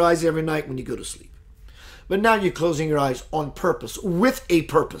close your eyes every night when you go to sleep. But now you're closing your eyes on purpose, with a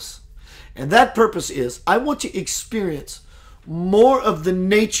purpose. And that purpose is, I want to experience more of the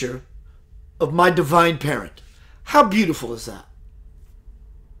nature of my divine parent. How beautiful is that?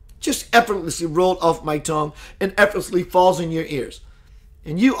 Just effortlessly rolled off my tongue and effortlessly falls in your ears.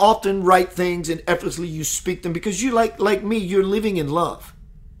 And you often write things and effortlessly you speak them because you, like me, you're living in love.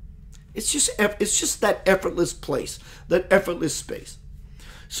 It's just that effortless place, that effortless space.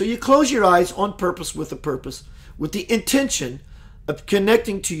 So you close your eyes on purpose with a purpose, with the intention of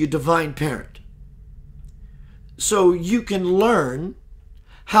connecting to your divine parent. So you can learn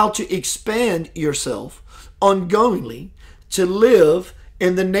how to expand yourself ongoingly to live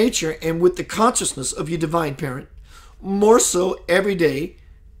in the nature and with the consciousness of your divine parent, more so every day,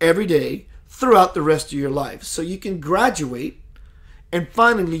 throughout the rest of your life. So you can graduate and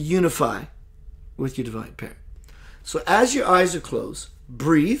finally unify with your divine parent. So as your eyes are closed,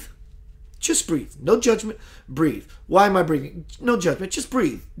 breathe. Just breathe. No judgment. Breathe. Why am I breathing? No judgment. Just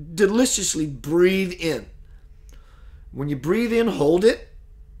breathe. Deliciously breathe in. When you breathe in, hold it.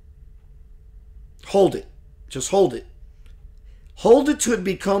 Hold it. Just hold it. Hold it till it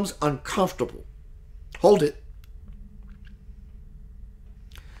becomes uncomfortable. Hold it.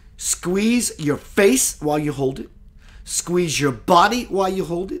 Squeeze your face while you hold it. Squeeze your body while you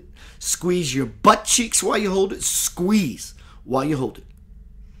hold it. Squeeze your butt cheeks while you hold it. Squeeze while you hold it.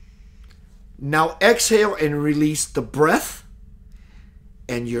 Now exhale and release the breath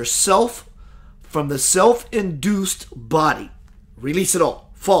and yourself from the self-induced body. Release it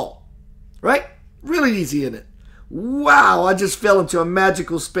all. Fall. Right? Really easy, isn't it? Wow, I just fell into a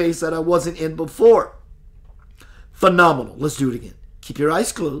magical space that I wasn't in before. Phenomenal. Let's do it again. Keep your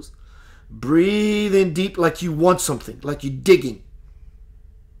eyes closed. Breathe in deep like you want something, like you're digging.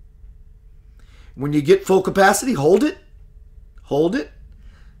 When you get full capacity, hold it. Hold it.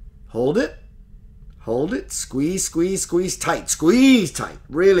 Hold it. Hold it. Squeeze, squeeze, squeeze tight. Squeeze tight.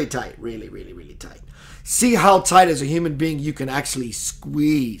 Really tight. Really, really, really tight. See how tight as a human being you can actually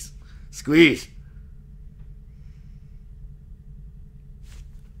squeeze. Squeeze.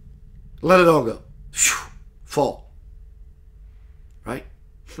 Let it all go. Fall. Right?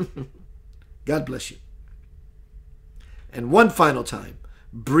 God bless you. And one final time.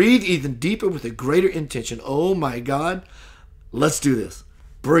 Breathe even deeper with a greater intention. Oh my God. Let's do this.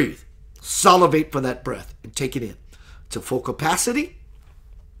 Breathe. Salivate for that breath and take it in to full capacity.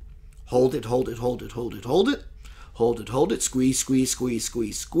 Hold it, hold it, hold it, hold it, hold it. Hold it, hold it. Squeeze, squeeze, squeeze,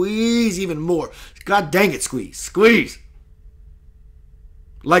 squeeze, squeeze even more. God dang it, squeeze, squeeze.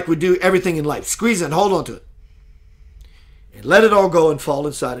 Like we do everything in life. Squeeze it and hold on to it. And let it all go and fall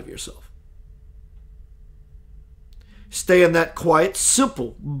inside of yourself. Stay in that quiet,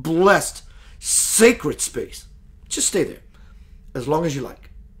 simple, blessed, sacred space. Just stay there as long as you like.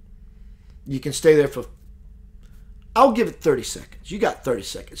 You can stay there for, I'll give it 30 seconds. You got 30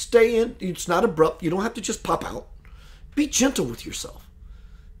 seconds. Stay in. It's not abrupt. You don't have to just pop out. Be gentle with yourself.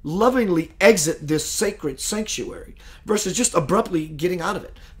 Lovingly exit this sacred sanctuary versus just abruptly getting out of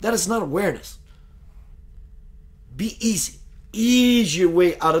it. That is not awareness. Be easy. Ease your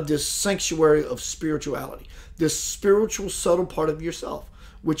way out of this sanctuary of spirituality. This spiritual subtle part of yourself,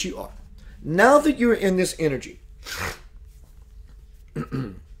 which you are. Now that you're in this energy,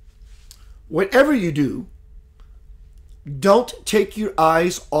 whatever you do, don't take your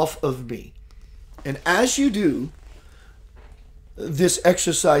eyes off of me. And as you do this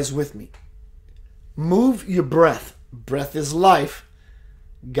exercise with me, move your breath. Breath is life.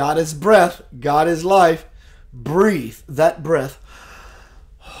 God is breath. God is life. Breathe that breath.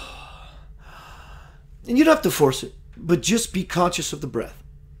 And you don't have to force it, but just be conscious of the breath.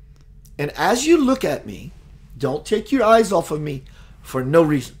 And as you look at me, don't take your eyes off of me for no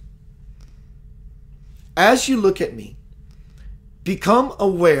reason. As you look at me, become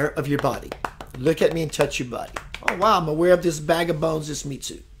aware of your body. Look at me and touch your body. Oh, wow, I'm aware of this bag of bones, this meat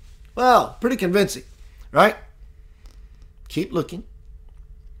suit. Well, pretty convincing, right? Keep looking.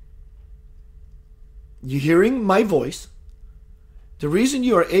 You're hearing my voice. The reason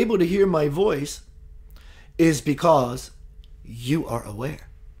you are able to hear my voice is because you are aware.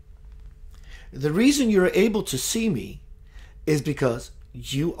 The reason you're able to see me is because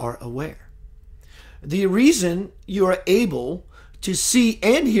you are aware. The reason you are able to see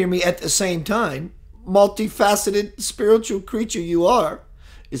and hear me at the same time, multifaceted spiritual creature you are,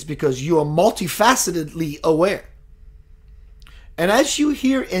 is because you are multifacetedly aware. And as you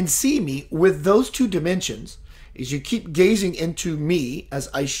hear and see me with those two dimensions, as you keep gazing into me as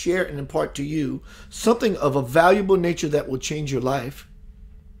I share and impart to you something of a valuable nature that will change your life,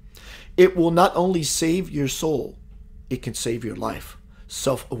 it will not only save your soul, it can save your life.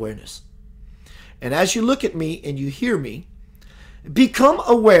 Self-awareness. And as you look at me and you hear me, become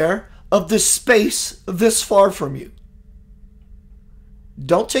aware of the space this far from you.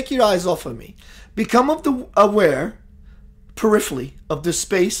 Don't take your eyes off of me. Become aware peripherally of the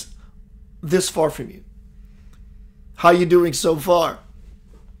space this far from you. How you doing so far?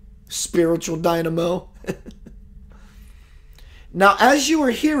 Spiritual dynamo. Now, as you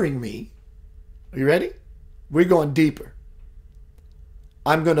are hearing me, are you ready? We're going deeper.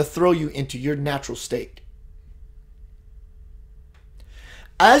 I'm going to throw you into your natural state.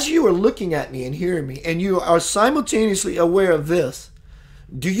 As you are looking at me and hearing me, and you are simultaneously aware of this,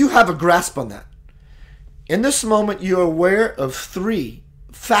 do you have a grasp on that? In this moment, you're aware of three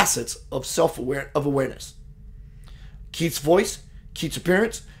facets of awareness. Keith's voice, Keith's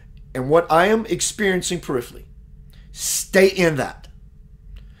appearance, and what I am experiencing peripherally. Stay in that.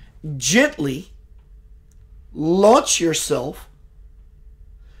 Gently launch yourself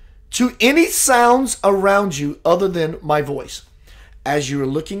to any sounds around you other than my voice. As you're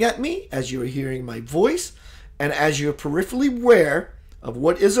looking at me, as you're hearing my voice, and as you're peripherally aware of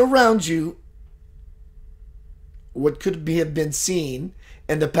what is around you, what could have been seen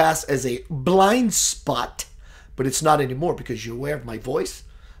in the past as a blind spot, but it's not anymore because you're aware of my voice,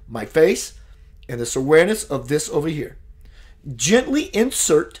 my face, and this awareness of this over here. Gently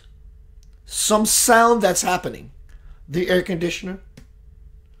insert some sound that's happening. The air conditioner,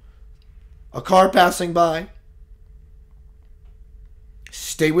 a car passing by.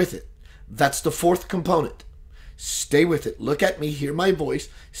 Stay with it. That's the fourth component. Stay with it. Look at me, hear my voice.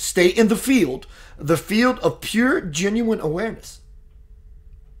 Stay in the field of pure, genuine awareness.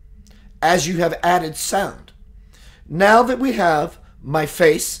 As you have added sound. Now that we have my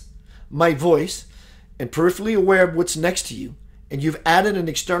face, my voice, and peripherally aware of what's next to you, and you've added an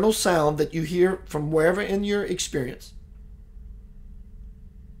external sound that you hear from wherever in your experience,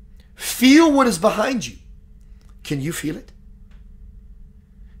 feel what is behind you. Can you feel it?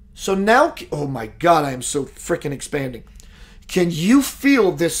 So now, oh my God, I am so freaking expanding. Can you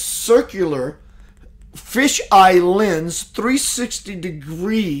feel this circular fisheye lens, 360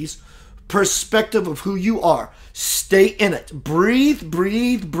 degrees perspective of who you are? Stay in it. Breathe,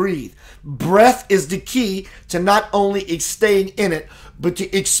 breathe, breathe. Breath is the key to not only staying in it, but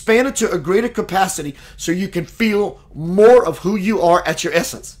to expand it to a greater capacity so you can feel more of who you are at your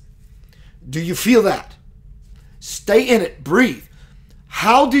essence. Do you feel that? Stay in it. Breathe.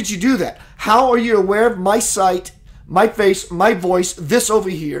 How did you do that? How are you aware of my sight, my face, my voice, this over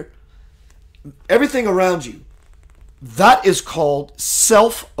here, everything around you? That is called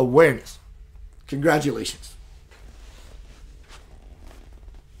self-awareness. Congratulations.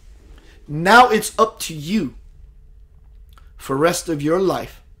 Now it's up to you for the rest of your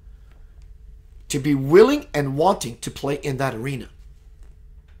life to be willing and wanting to play in that arena.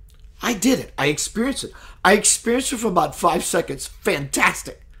 I did it. I experienced it. I experienced it for about 5 seconds.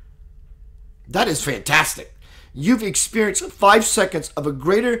 Fantastic. That is fantastic. You've experienced 5 seconds of a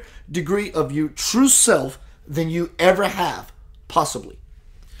greater degree of your true self than you ever have, possibly.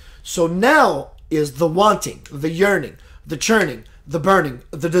 So now is the wanting, the yearning, the churning, the burning,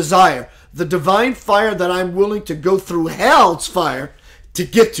 the desire, the divine fire that I'm willing to go through hell's fire to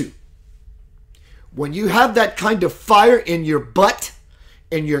get to. When you have that kind of fire in your butt,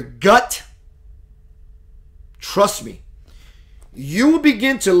 in your gut, trust me, you will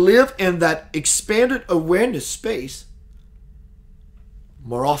begin to live in that expanded awareness space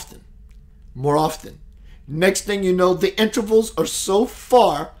more often. More often. Next thing you know, the intervals are so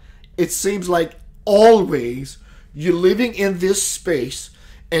far, it seems like always you're living in this space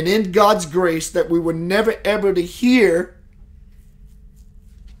and in God's grace that we were never able to hear.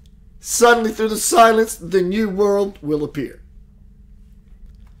 Suddenly through the silence, the new world will appear.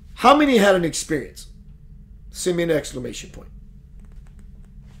 How many had an experience? Send me an exclamation point.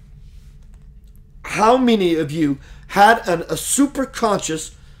 How many of you had a super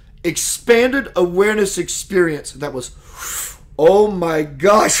conscious, expanded awareness experience that was, oh my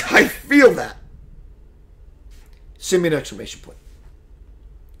gosh, I feel that? Send me an exclamation point.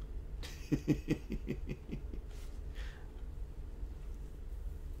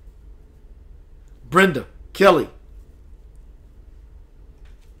 Brenda, Kelly,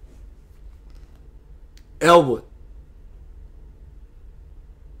 Elwood,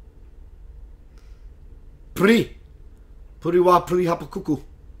 Pri, Puriwa Pri Hapakuku,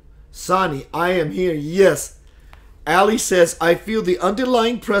 Sani, I am here, yes. Ali says, I feel the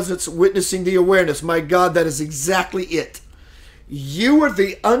underlying presence witnessing the awareness. My God, that is exactly it. You are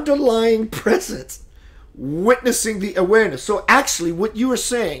the underlying presence witnessing the awareness. So actually, what you are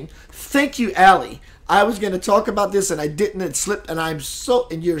saying, thank you, Ali. I was going to talk about this and I didn't, it slipped,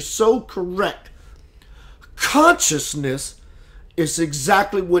 and you're so correct. Consciousness is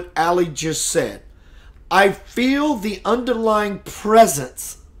exactly what Ali just said. I feel the underlying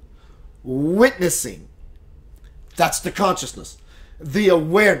presence witnessing. That's the consciousness, the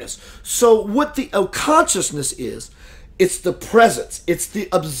awareness. So what the consciousness is, it's the presence, it's the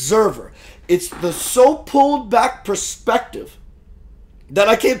observer, it's the so pulled back perspective that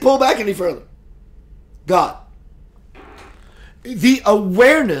I can't pull back any further. God. The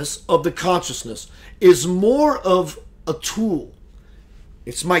awareness of the consciousness is more of a tool.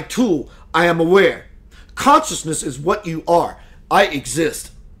 It's my tool. I am aware. Consciousness is what you are. I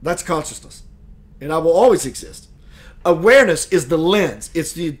exist. That's consciousness. And I will always exist. Awareness is the lens.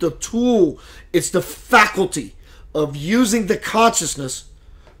 It's the tool. It's the faculty of using the consciousness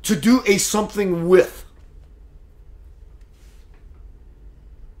to do something with.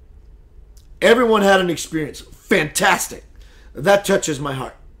 Everyone had an experience. Fantastic. That touches my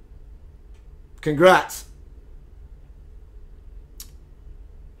heart. Congrats.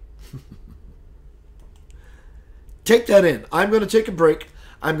 Take that in. I'm going to take a break.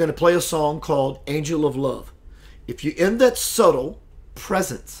 I'm going to play a song called Angel of Love. If you're in that subtle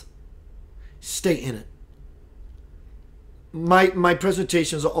presence, stay in it. my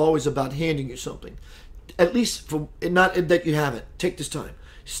presentations are always about handing you something. At least for not that you haven't. Take this time.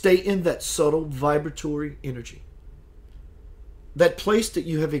 Stay in that subtle vibratory energy. That place that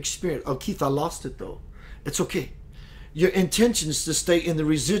you have experienced. Oh, Keith, I lost it though. It's okay. Your intentions to stay in the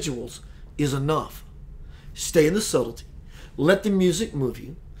residuals is enough. Stay in the subtlety. Let the music move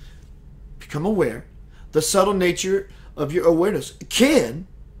you. Become aware. The subtle nature of your awareness can.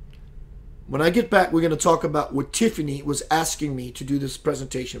 When I get back, we're going to talk about what Tiffany was asking me to do this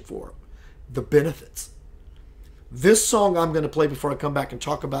presentation for. The benefits. This song I'm going to play before I come back and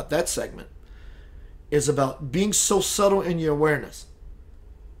talk about that segment is about being so subtle in your awareness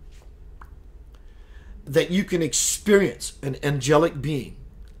that you can experience an angelic being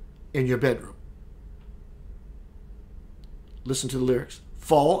in your bedroom. Listen to the lyrics.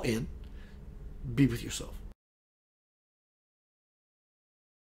 Fall in. Be with yourself.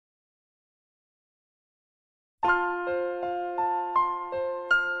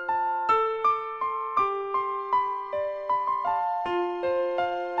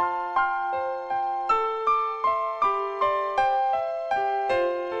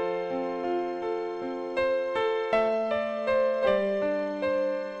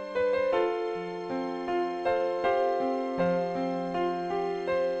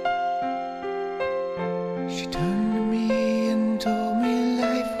 She turned to me and told me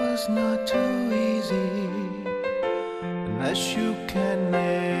life was not too easy unless you can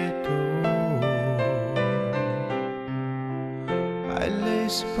let go. I lay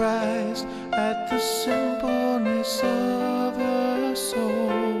surprised at the simpleness of her soul.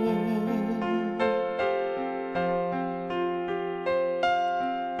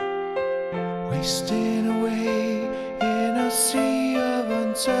 Wasting away in a sea of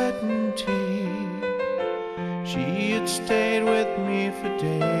uncertainty, she had stayed with me for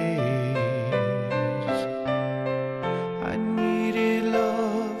days. I needed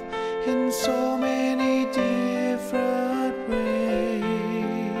love in so many different ways.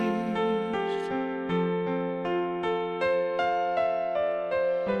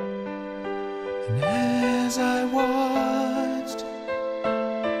 And as I watched,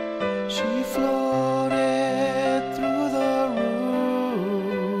 she floated through the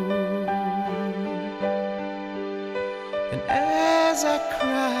room. And as I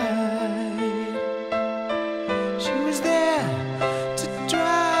cried, she was there to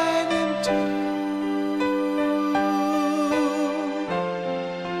dry them too.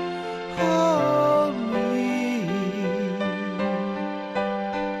 Hold me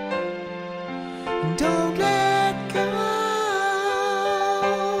and don't let go.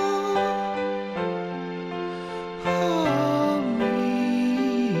 Hold me.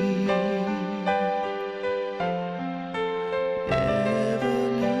 Never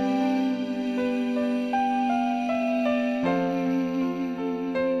leave.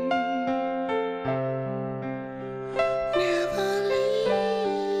 Never leave.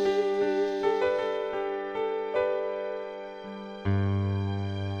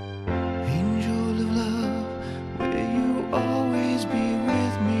 Angel of love, will you always be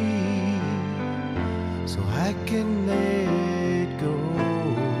with me so I can let go?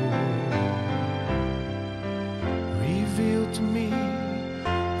 Reveal to me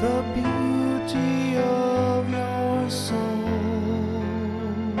the beauty of your soul.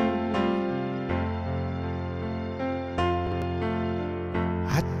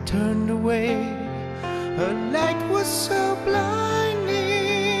 I turned away, her light was so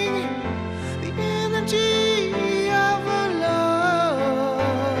blinding, the energy of her love.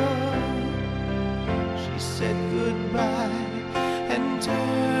 She said goodbye and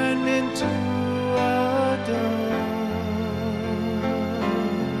turned into a dove.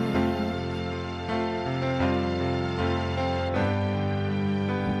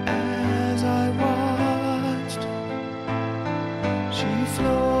 As I watched, she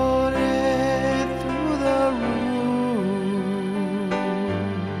floated through the room.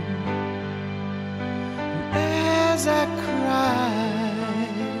 And as I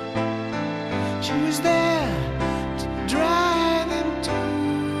cried, she was there to dry them too.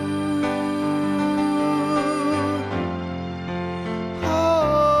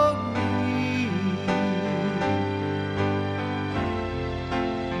 Hold me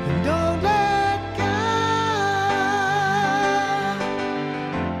and don't let go.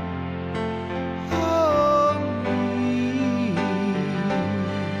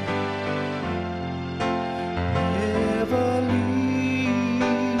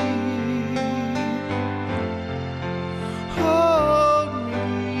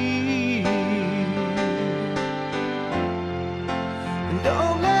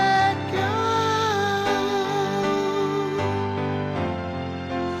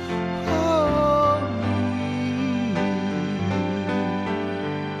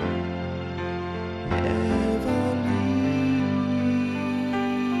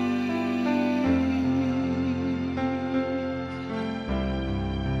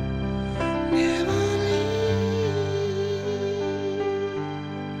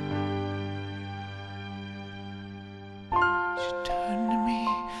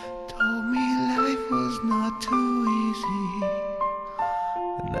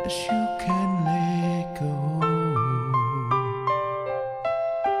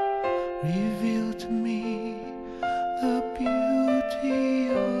 reveal to me the beauty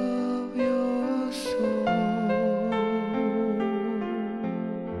of your soul.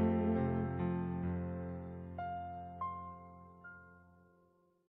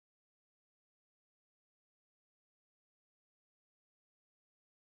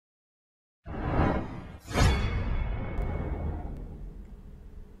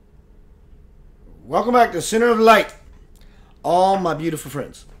 Welcome back to Center of Light, all my beautiful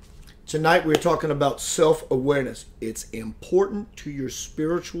friends. Tonight we're talking about self-awareness. It's important to your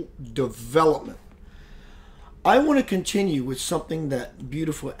spiritual development. I want to continue with something that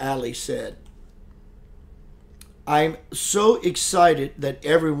beautiful Allie said. I'm so excited that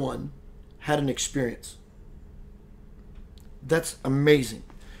everyone had an experience. That's amazing.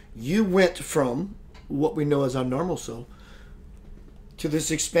 You went from what we know as our normal self to this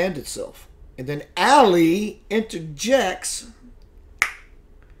expanded self. And then Allie interjects,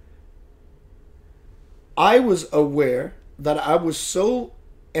 I was aware that I was so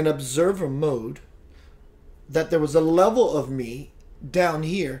in observer mode that there was a level of me down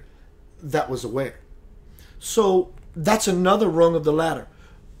here that was aware. So that's another rung of the ladder.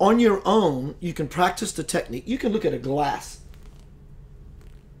 On your own, you can practice the technique. You can look at a glass.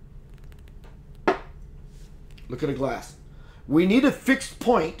 Look at a glass. We need a fixed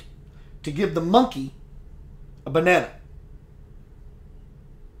point to give the monkey a banana.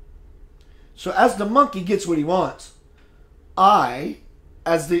 So as the monkey gets what he wants, I,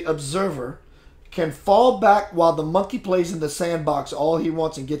 as the observer, can fall back while the monkey plays in the sandbox all he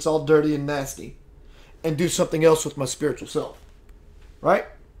wants and gets all dirty and nasty, and do something else with my spiritual self. Right?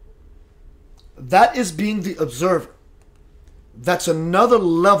 That is being the observer. That's another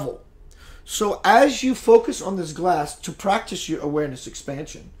level. So as you focus on this glass to practice your awareness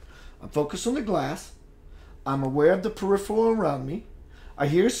expansion, I'm focused on the glass. I'm aware of the peripheral around me. I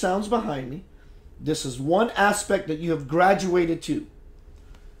hear sounds behind me. This is one aspect that you have graduated to.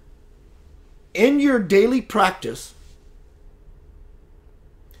 In your daily practice,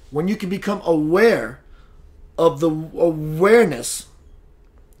 when you can become aware of the awareness,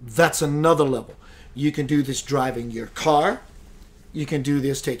 that's another level. You can do this driving your car. You can do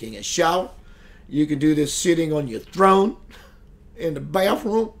this taking a shower. You can do this sitting on your throne in the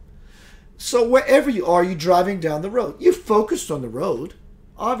bathroom. So wherever you are, you're driving down the road. You're focused on the road,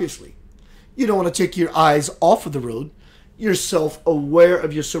 obviously. You don't want to take your eyes off of the road. You're self-aware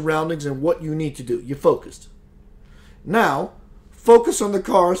of your surroundings and what you need to do. You're focused. Now, focus on the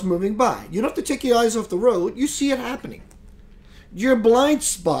cars moving by. You don't have to take your eyes off the road. You see it happening. Your blind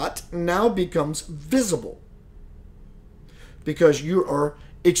spot now becomes visible because you are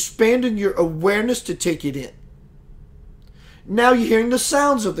expanding your awareness to take it in. Now you're hearing the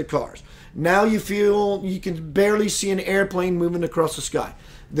sounds of the cars. Now you feel you can barely see an airplane moving across the sky.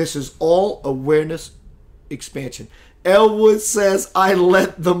 This is all awareness expansion. Elwood says, I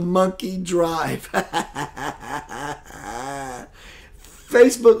let the monkey drive.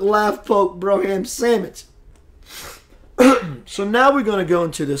 Facebook laugh poke broham sandwich. So now we're going to go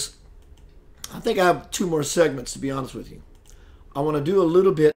into this. I think I have 2 more segments, to be honest with you. I want to do a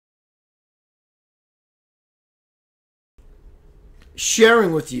little bit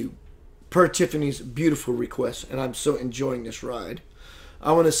sharing with you per Tiffany's beautiful request, and I'm so enjoying this ride.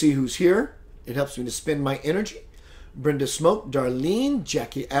 I want to see who's here. It helps me to spend my energy. Brenda Smoke, Darlene,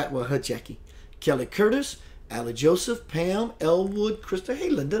 Jackie Atwell, her Jackie, Kelly Curtis, Allie Joseph, Pam, Elwood, Krista, hey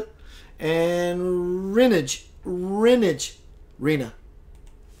Linda, and Rena.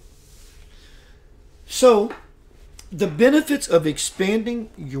 So, the benefits of expanding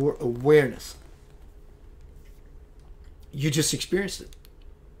your awareness. You just experienced it.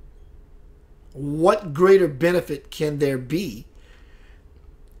 What greater benefit can there be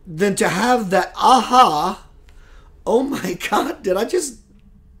than to have that aha, oh my God,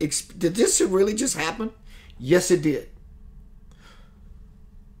 did this really just happen? Yes, it did.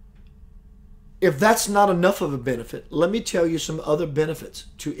 If that's not enough of a benefit, let me tell you some other benefits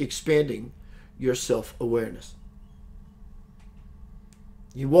to expanding your self-awareness.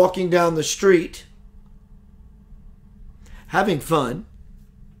 You're walking down the street, having fun,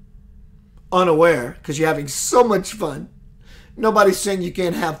 unaware, because you're having so much fun. Nobody's saying you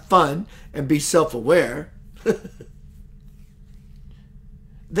can't have fun and be self-aware.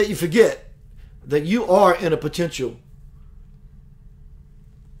 That you forget that you are in a potential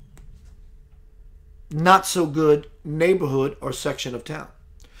not so good neighborhood or section of town.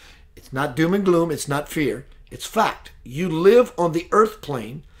 It's not doom and gloom. It's not fear. It's fact. You live on the earth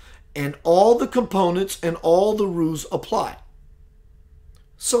plane and all the components and all the rules apply.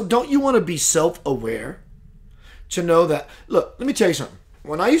 So don't you want to be self-aware to know that, look, let me tell you something.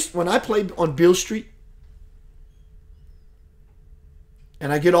 when I played on Beale Street,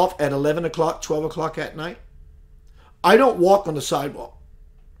 and I get off at 11 o'clock, 12 o'clock at night, I don't walk on the sidewalk.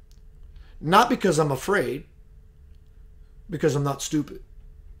 Not because I'm afraid, because I'm not stupid.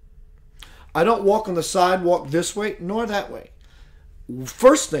 I don't walk on the sidewalk this way nor that way.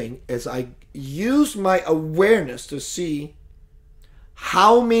 First thing is I use my awareness to see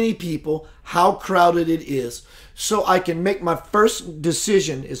how many people, how crowded it is, so I can make my first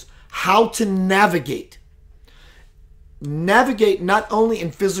decision is how to navigate. Navigate not only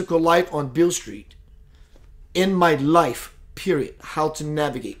in physical life on Beale Street, in my life, period. How to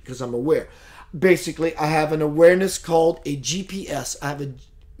navigate, because I'm aware. Basically, I have an awareness called a GPS. I have a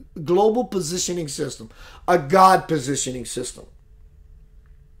global positioning system, a God positioning system.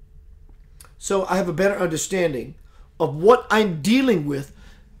 So I have a better understanding of what I'm dealing with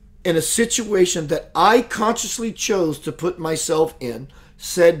in a situation that I consciously chose to put myself in,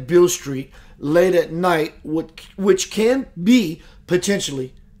 said Beale Street, late at night, which can be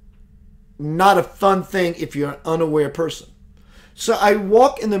potentially not a fun thing if you're an unaware person. So I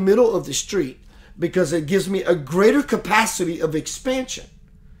walk in the middle of the street because it gives me a greater capacity of expansion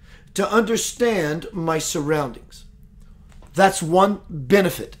to understand my surroundings. That's one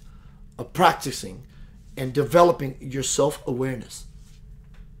benefit of practicing and developing your self-awareness.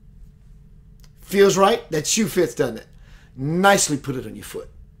 Feels right? That shoe fits, doesn't it? Nicely put it on your foot.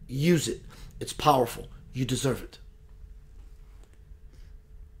 Use it. It's powerful. You deserve it.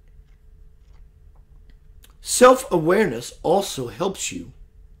 Self-awareness also helps you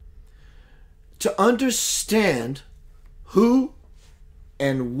to understand who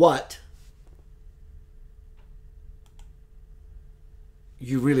and what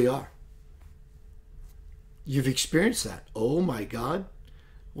you really are. You've experienced that. Oh my God.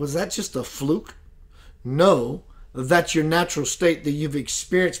 Was that just a fluke? No, that's your natural state that you've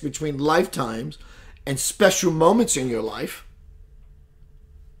experienced between lifetimes and special moments in your life.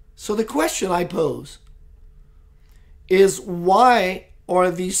 So the question I pose is, why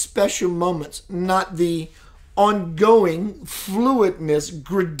are these special moments not the ongoing fluidness,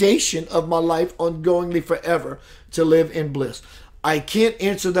 gradation of my life ongoingly forever to live in bliss? I can't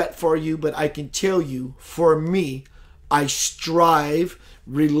answer that for you, but I can tell you, for me, I strive,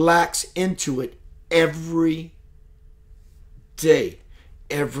 relax into it every day,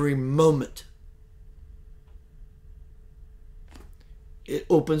 every moment. It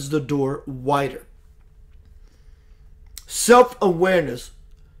opens the door wider. Self-awareness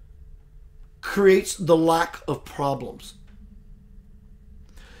creates the lack of problems.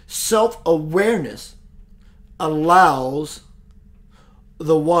 Self-awareness allows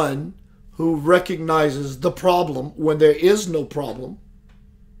the one who recognizes the problem when there is no problem,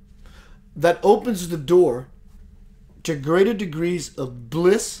 that opens the door to greater degrees of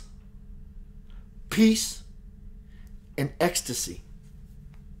bliss, peace, and ecstasy.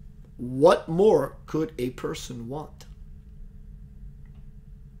 What more could a person want?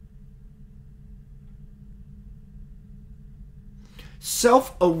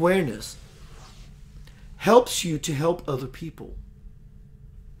 Self-awareness helps you to help other people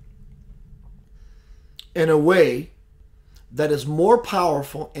in a way that is more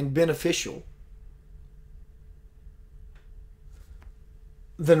powerful and beneficial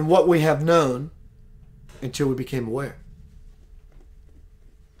than what we have known until we became aware.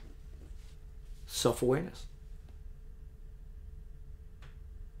 Self-awareness.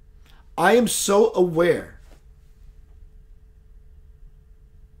 I am so aware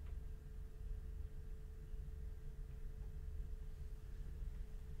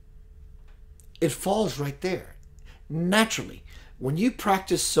it falls right there. Naturally, when you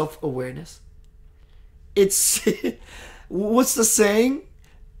practice self-awareness, it's, what's the saying?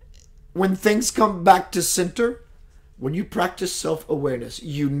 When things come back to center, when you practice self-awareness,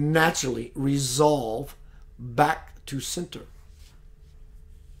 you naturally resolve back to center.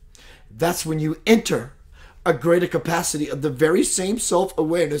 That's when you enter a greater capacity of the very same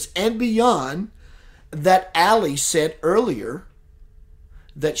self-awareness and beyond that Ali said earlier,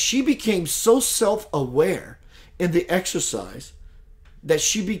 that she became so self-aware in the exercise that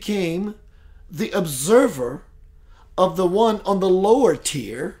she became the observer of the one on the lower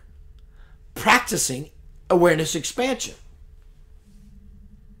tier practicing awareness expansion.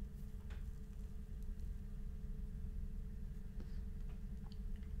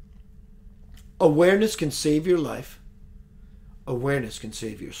 Awareness can save your life. Awareness can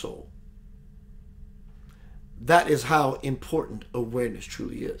save your soul. That is how important awareness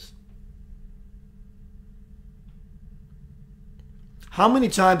truly is. How many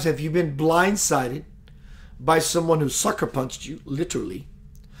times have you been blindsided by someone who sucker punched you, literally,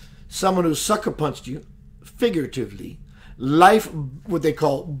 someone who sucker punched you, figuratively, life, what they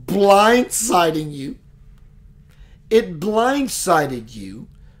call blindsiding you. It blindsided you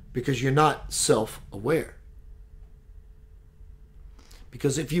because you're not self-aware.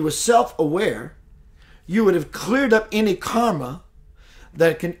 Because if you were self-aware, you would have cleared up any karma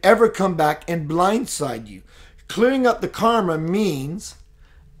that can ever come back and blindside you. Clearing up the karma means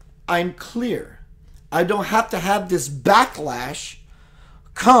I'm clear. I don't have to have this backlash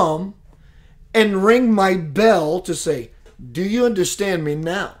come and ring my bell to say, do you understand me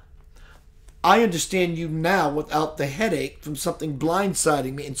now? I understand you now without the headache from something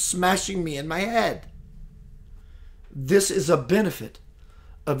blindsiding me and smashing me in my head. This is a benefit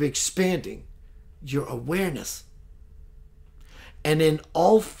of expanding your awareness. And in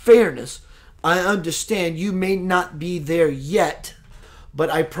all fairness, I understand you may not be there yet, but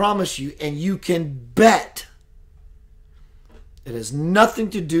I promise you, and you can bet, it has nothing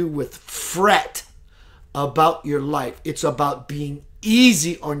to do with fret about your life. It's about being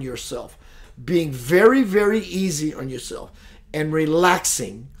easy on yourself, being very, very easy on yourself, and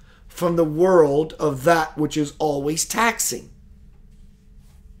relaxing from the world of that which is always taxing.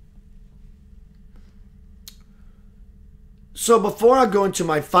 So before I go into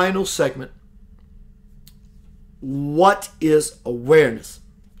my final segment, what is awareness?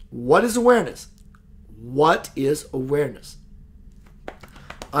 What is awareness? What is awareness?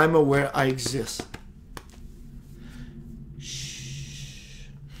 I'm aware I exist. Shh.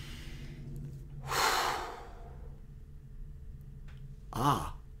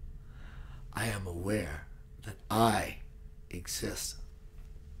 Ah, I am aware that I exist.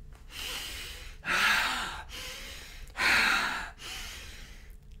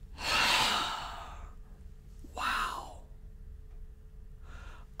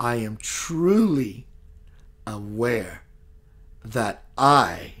 I am truly aware that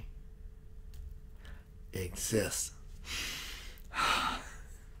I exist.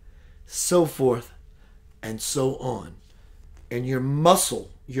 So forth and so on. And your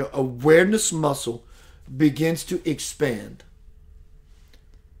muscle, your awareness muscle, begins to expand.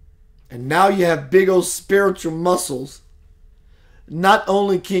 And now you have big old spiritual muscles. Not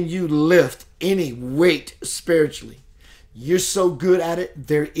only can you lift any weight spiritually, you're so good at it,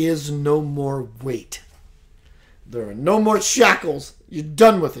 there is no more weight. There are no more shackles. You're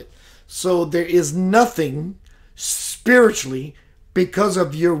done with it. So there is nothing spiritually because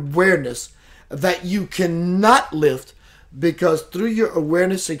of your awareness that you cannot lift, because through your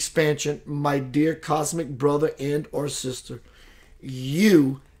awareness expansion, my dear cosmic brother and or sister,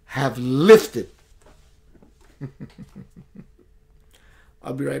 you have lifted.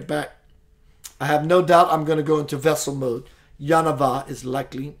 I'll be right back. I have no doubt I'm going to go into vessel mode. Yanava is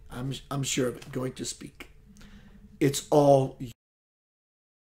likely, I'm sure of it, going to speak. It's all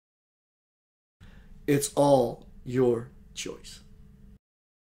your choice.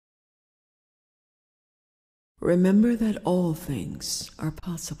 Remember that all things are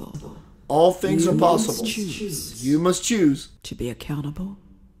possible. All things are possible. You must choose to be accountable,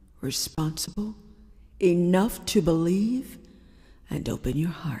 responsible, enough to believe, and open your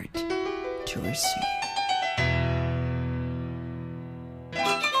heart to receive.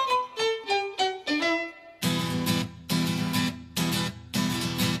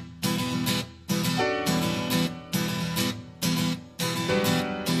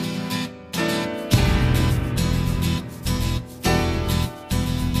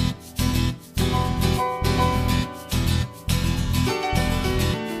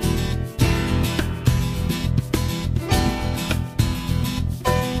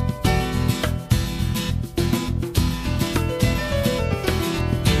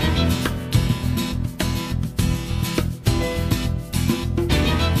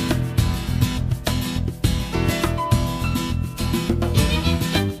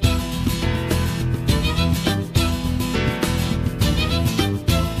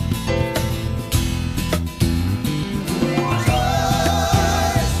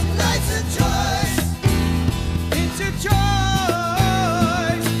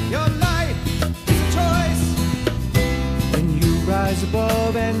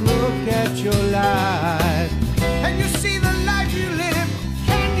 Above and look at your life, and you see the life you live.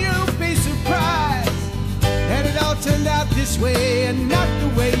 Can you be surprised that it all turned out this way and not the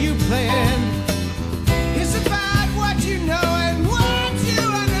way you planned? It's about what you know and what you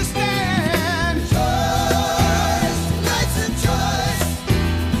understand. Choice, life's a choice.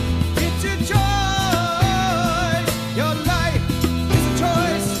 It's a choice. Your life is a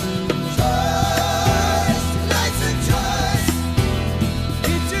choice. Choice, life's a choice.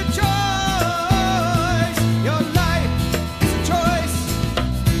 It's a choice.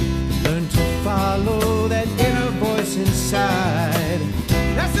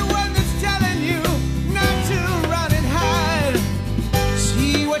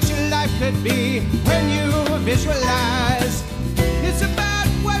 visualize. It's about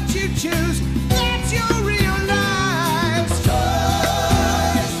what you choose that you'll realize.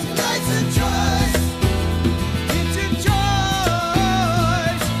 Choice, life's a choice. It's a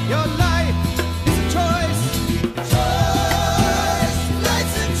choice. Your life is a choice. Choice,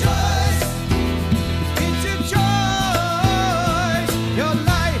 life's a choice. It's a choice. Your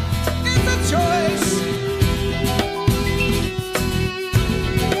life is a choice.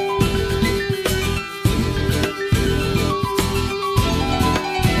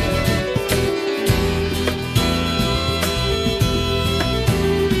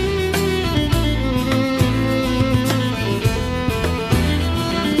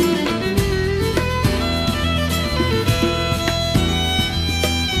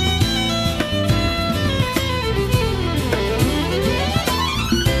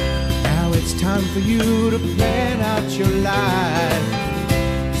 Now it's time for you to plan out your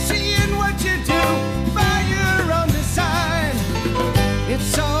life. Seeing what you do by your own design.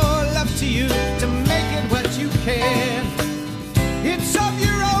 It's all up to you to make it what you can. It's of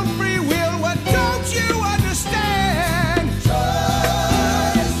your own free will. What don't you understand?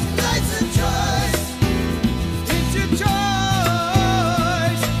 Choice, life's a choice. It's a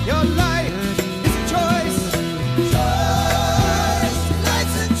choice. Your life is a choice. Choice,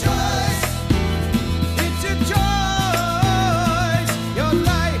 life's a choice. It's a choice. Your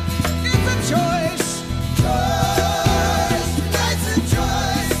life is a choice. Choice, life's a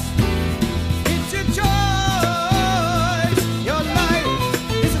choice. It's a choice. Your life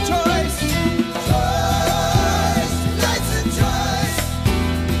is a choice. Choice, life's a choice.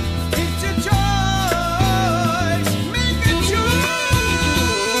 It's a choice. Make a choice.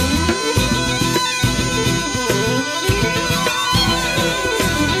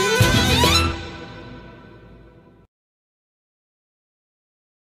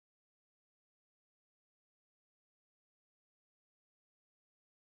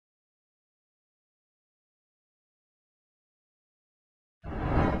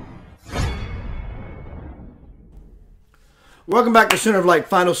 Welcome back to Center of Light,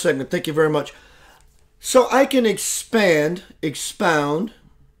 final segment. Thank you very much. So I can expand, expound,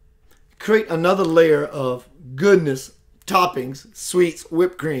 create another layer of goodness, toppings, sweets,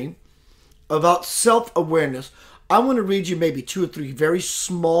 whipped cream about self-awareness. I want to read you maybe 2 or 3 very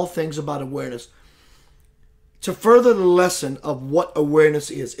small things about awareness to further the lesson of what awareness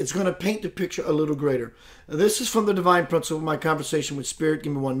is. It's going to paint the picture a little greater. This is from the Divine Principle, my conversation with Spirit.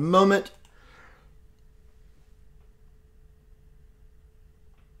 Give me one moment.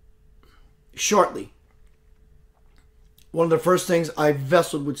 Shortly, one of the first things I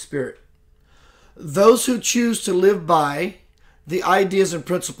vesseled with Spirit. Those who choose to live by the ideas and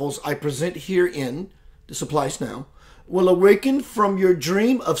principles I present herein, this applies now, will awaken from your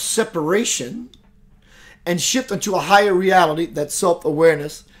dream of separation and shift into a higher reality, that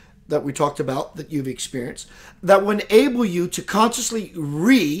self-awareness that we talked about, that you've experienced, that will enable you to consciously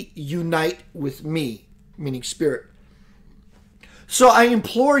reunite with me, meaning Spirit. So I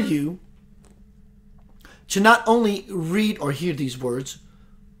implore you to not only read or hear these words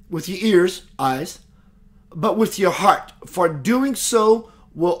with your ears, eyes, but with your heart. For doing so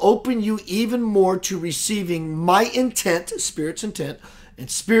will open you even more to receiving my intent, Spirit's intent, and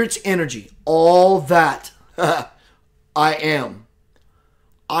Spirit's energy. All that I am.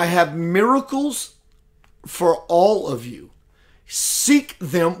 I have miracles for all of you. Seek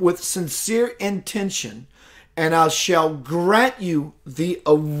them with sincere intention, and I shall grant you the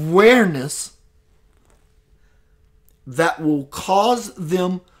awareness that will cause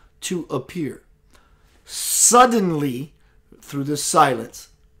them to appear. Suddenly, through the silence,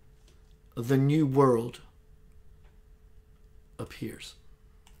 the new world appears.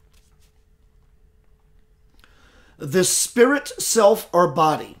 The spirit, self, or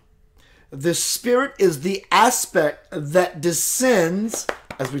body. The spirit is the aspect that descends,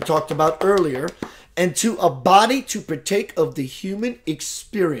 as we talked about earlier, into a body to partake of the human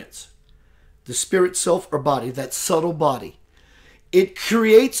experience. The spirit, self, or body, that subtle body. It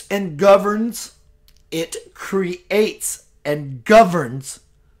creates and governs. It creates and governs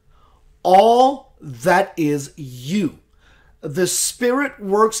all that is you. The spirit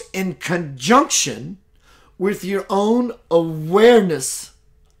works in conjunction with your own awareness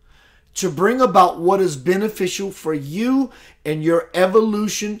to bring about what is beneficial for you and your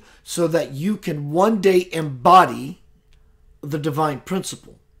evolution so that you can one day embody the divine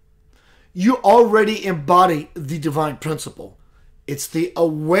principle. You already embody the divine principle. It's the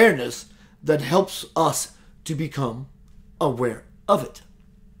awareness that helps us to become aware of it.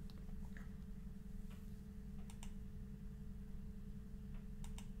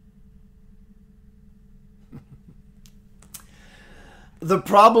 The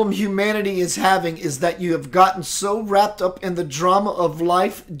problem humanity is having is that you have gotten so wrapped up in the drama of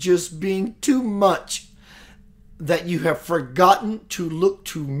life just being too much that you have forgotten to look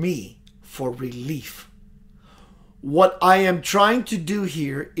to me for relief. What I am trying to do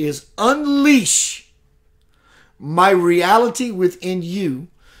here is unleash my reality within you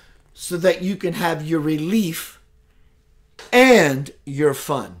so that you can have your relief and your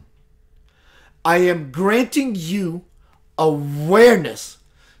fun. I am granting you awareness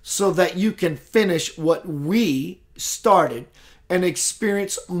so that you can finish what we started and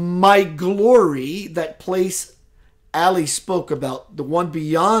experience my glory, that place Ali spoke about, the one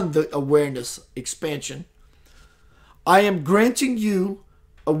beyond the awareness expansion. I am granting you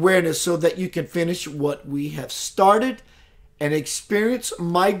awareness so that you can finish what we have started and experience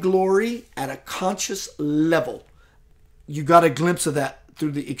my glory at a conscious level. You got a glimpse of that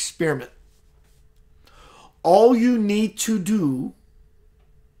through the experiment. All you need to do,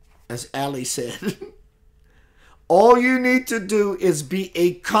 as Ali said, all you need to do is be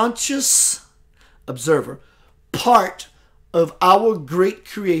a conscious observer, part of our great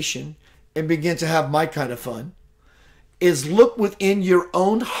creation, and begin to have my kind of fun, is look within your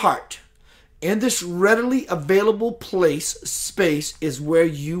own heart. In this readily available space is where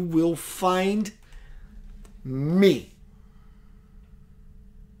you will find me.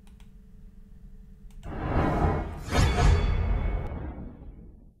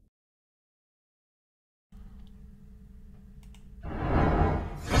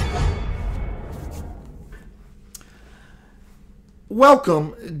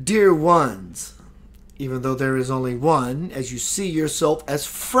 Welcome, dear ones. Even though there is only one, as you see yourself as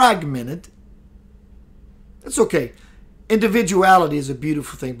fragmented, it's okay. Individuality is a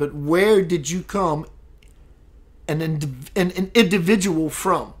beautiful thing, but where did you come an individual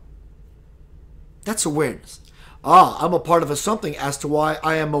from? That's awareness. I'm a part of a something as to why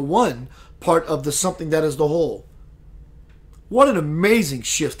I am a one part of the something that is the whole. What an amazing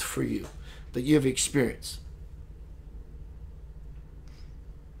shift for you that you have experienced.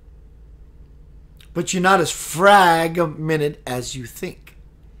 But you're not as fragmented as you think.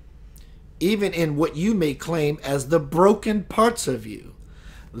 Even in what you may claim as the broken parts of you.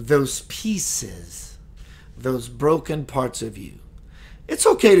 Those pieces. Those broken parts of you. It's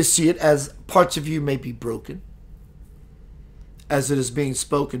okay to see it as parts of you may be broken. As it is being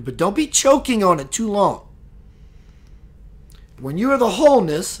spoken. But don't be choking on it too long. When you are the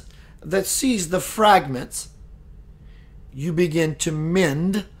wholeness that sees the fragments, you begin to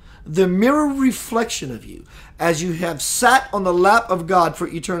mend the mirror reflection of you as you have sat on the lap of God for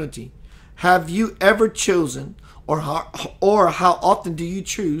eternity. Have you ever chosen, or how often do you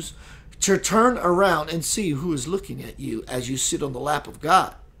choose to turn around and see who is looking at you as you sit on the lap of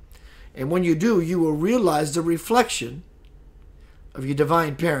God? And when you do, you will realize the reflection of your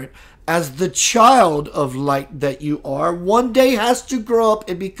divine parent as the child of light that you are. One day has to grow up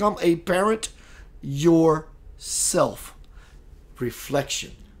and become a parent yourself.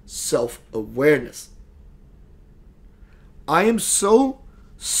 Reflection. Self-awareness. I am so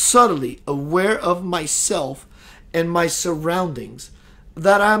subtly aware of myself and my surroundings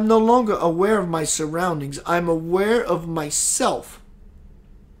that I'm no longer aware of my surroundings. I'm aware of myself.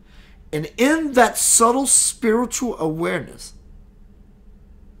 And in that subtle spiritual awareness,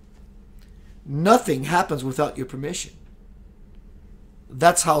 nothing happens without your permission.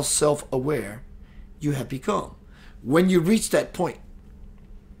 That's how self-aware you have become. When you reach that point,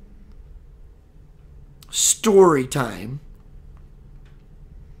 story time.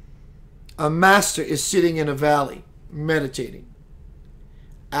 A master is sitting in a valley meditating.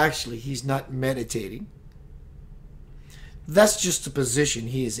 Actually, he's not meditating. That's just the position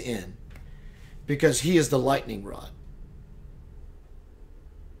he is in because he is the lightning rod.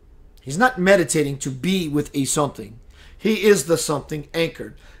 He's not meditating to be with a something. He is the something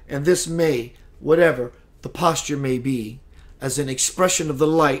anchored. And this may, whatever the posture may be, as an expression of the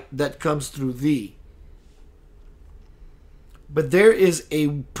light that comes through thee. But there is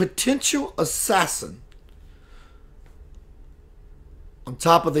a potential assassin on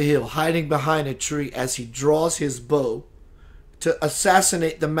top of the hill, hiding behind a tree as he draws his bow to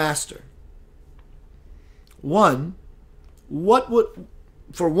assassinate the master. For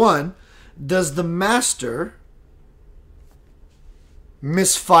one, does the master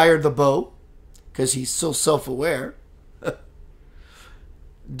misfire the bow because he's so self-aware?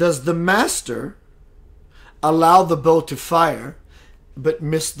 Does the master allow the bow to fire, but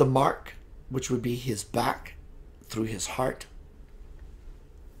miss the mark, which would be his back, through his heart?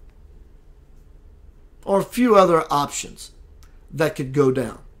 Or a few other options that could go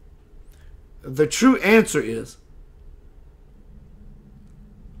down. The true answer is,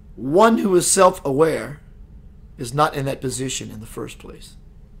 One who is self-aware is not in that position in the first place.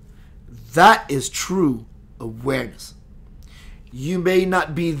 That is true awareness. You may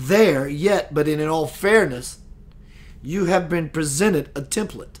not be there yet, but in all fairness, you have been presented a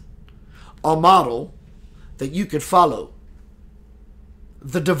template, a model that you can follow.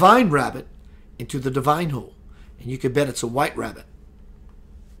 The divine rabbit into the divine hole. And you can bet it's a white rabbit.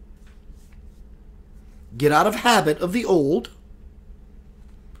 Get out of habit of the old,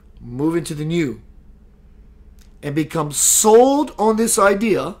 move into the new, and become sold on this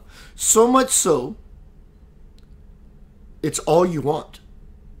idea, so much so, it's all you want.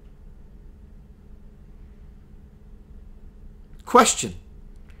 Question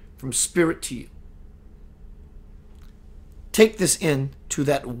from Spirit to you. Take this in to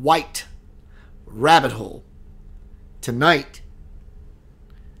that white rabbit hole. Tonight,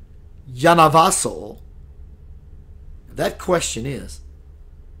 Yanavaso, that question is,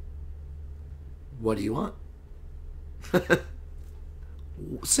 what do you want?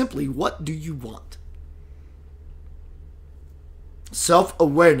 Simply, what do you want?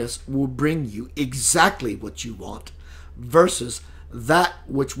 Self-awareness will bring you exactly what you want versus that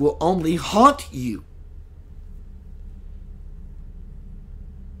which will only haunt you.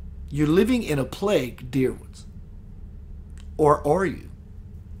 You're living in a plague, dear ones. Or are you?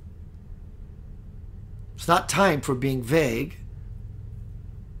 It's not time for being vague.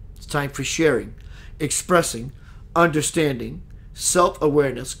 It's time for sharing, expressing, understanding,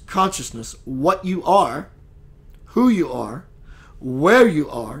 self-awareness, consciousness, what you are, who you are, where you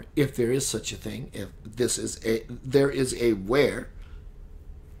are, if there is such a thing, if there is a where.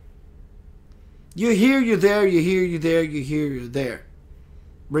 You're here, you're there, you're here, you're there, you're here, you're there.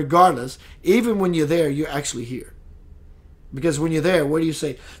 Regardless, even when you're there, you're actually here. Because when you're there, what do you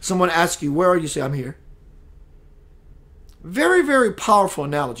say? Someone asks you, where are you? Say, I'm here. Very, very powerful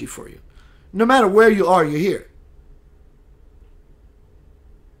analogy for you. No matter where you are, you're here.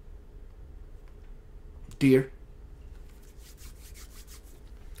 Dear.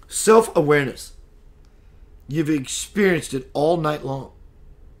 Self-awareness. You've experienced it all night long.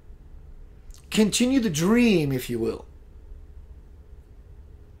 Continue the dream, if you will.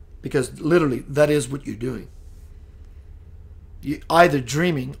 Because literally, that is what you're doing. You're either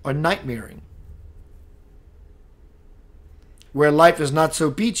dreaming or nightmaring. Where life is not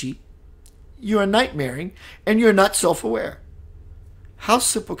so peachy, you are nightmaring and you're not self-aware. How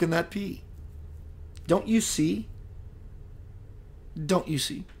simple can that be? Don't you see? Don't you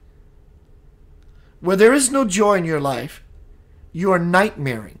see? Where there is no joy in your life, you are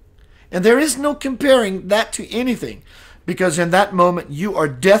nightmaring. And there is no comparing that to anything, because in that moment you are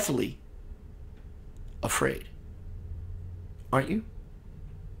deathly afraid. Aren't you?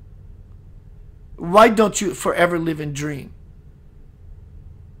 Why don't you forever live in dream?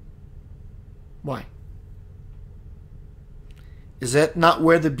 Why? Is that not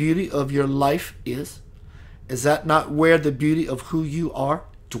where the beauty of your life is? Is that not where the beauty of who you are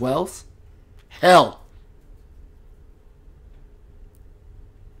dwells? Hell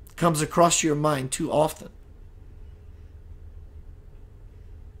comes across your mind too often.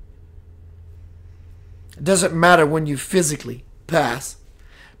 It doesn't matter when you physically pass,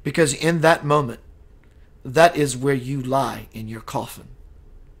 because in that moment, that is where you lie in your coffin.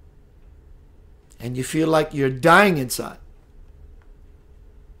 And you feel like you're dying inside.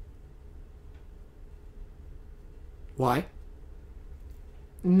 Why?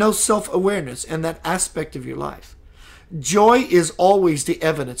 No self-awareness in that aspect of your life. Joy is always the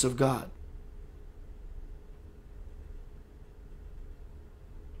evidence of God.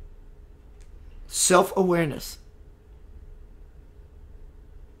 Self-awareness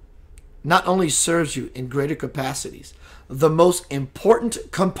not only serves you in greater capacities, the most important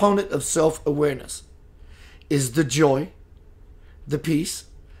component of self-awareness is the joy, the peace,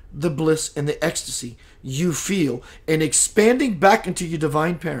 the bliss, and the ecstasy you feel in expanding back into your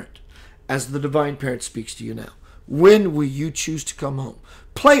divine parent as the divine parent speaks to you now. When will you choose to come home?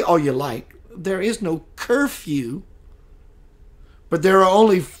 Play all you like. There is no curfew, but there are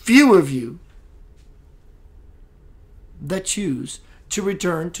only few of you that choose to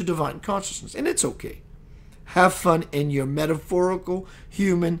return to divine consciousness. And it's okay. Have fun in your metaphorical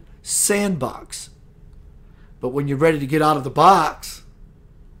human sandbox. But when you're ready to get out of the box,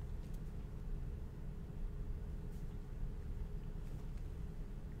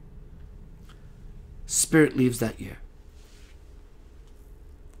 Spirit leaves that year.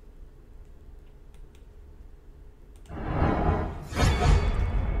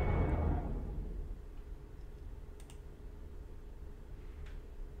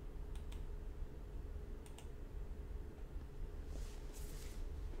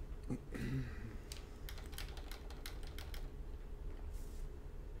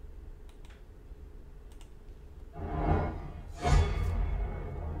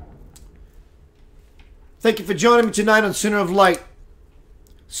 Thank you for joining me tonight on Center of Light.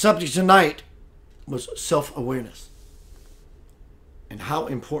 Subject tonight was self-awareness and how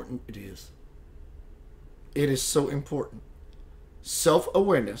important it is. It is so important.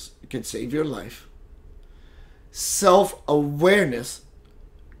 Self-awareness can save your life. Self-awareness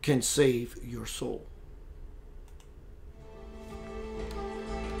can save your soul.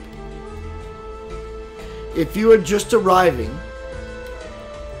 If you are just arriving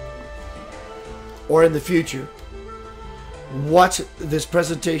or in the future, watch this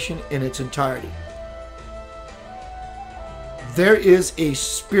presentation in its entirety. There is a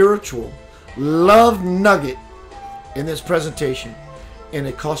spiritual love nugget in this presentation, and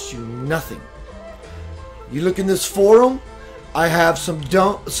it costs you nothing. You look in this forum, I have some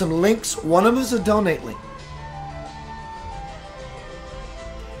links. One of them is a donate link.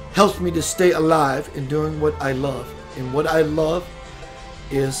 Helps me to stay alive in doing what I love. And what I love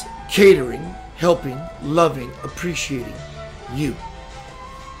is catering, helping, loving, appreciating you.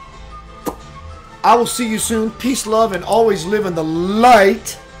 I will see you soon. Peace, love, and always live in the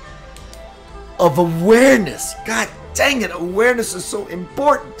light of awareness. God dang it, awareness is so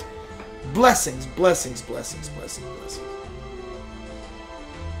important. Blessings, blessings, blessings, blessings, blessings.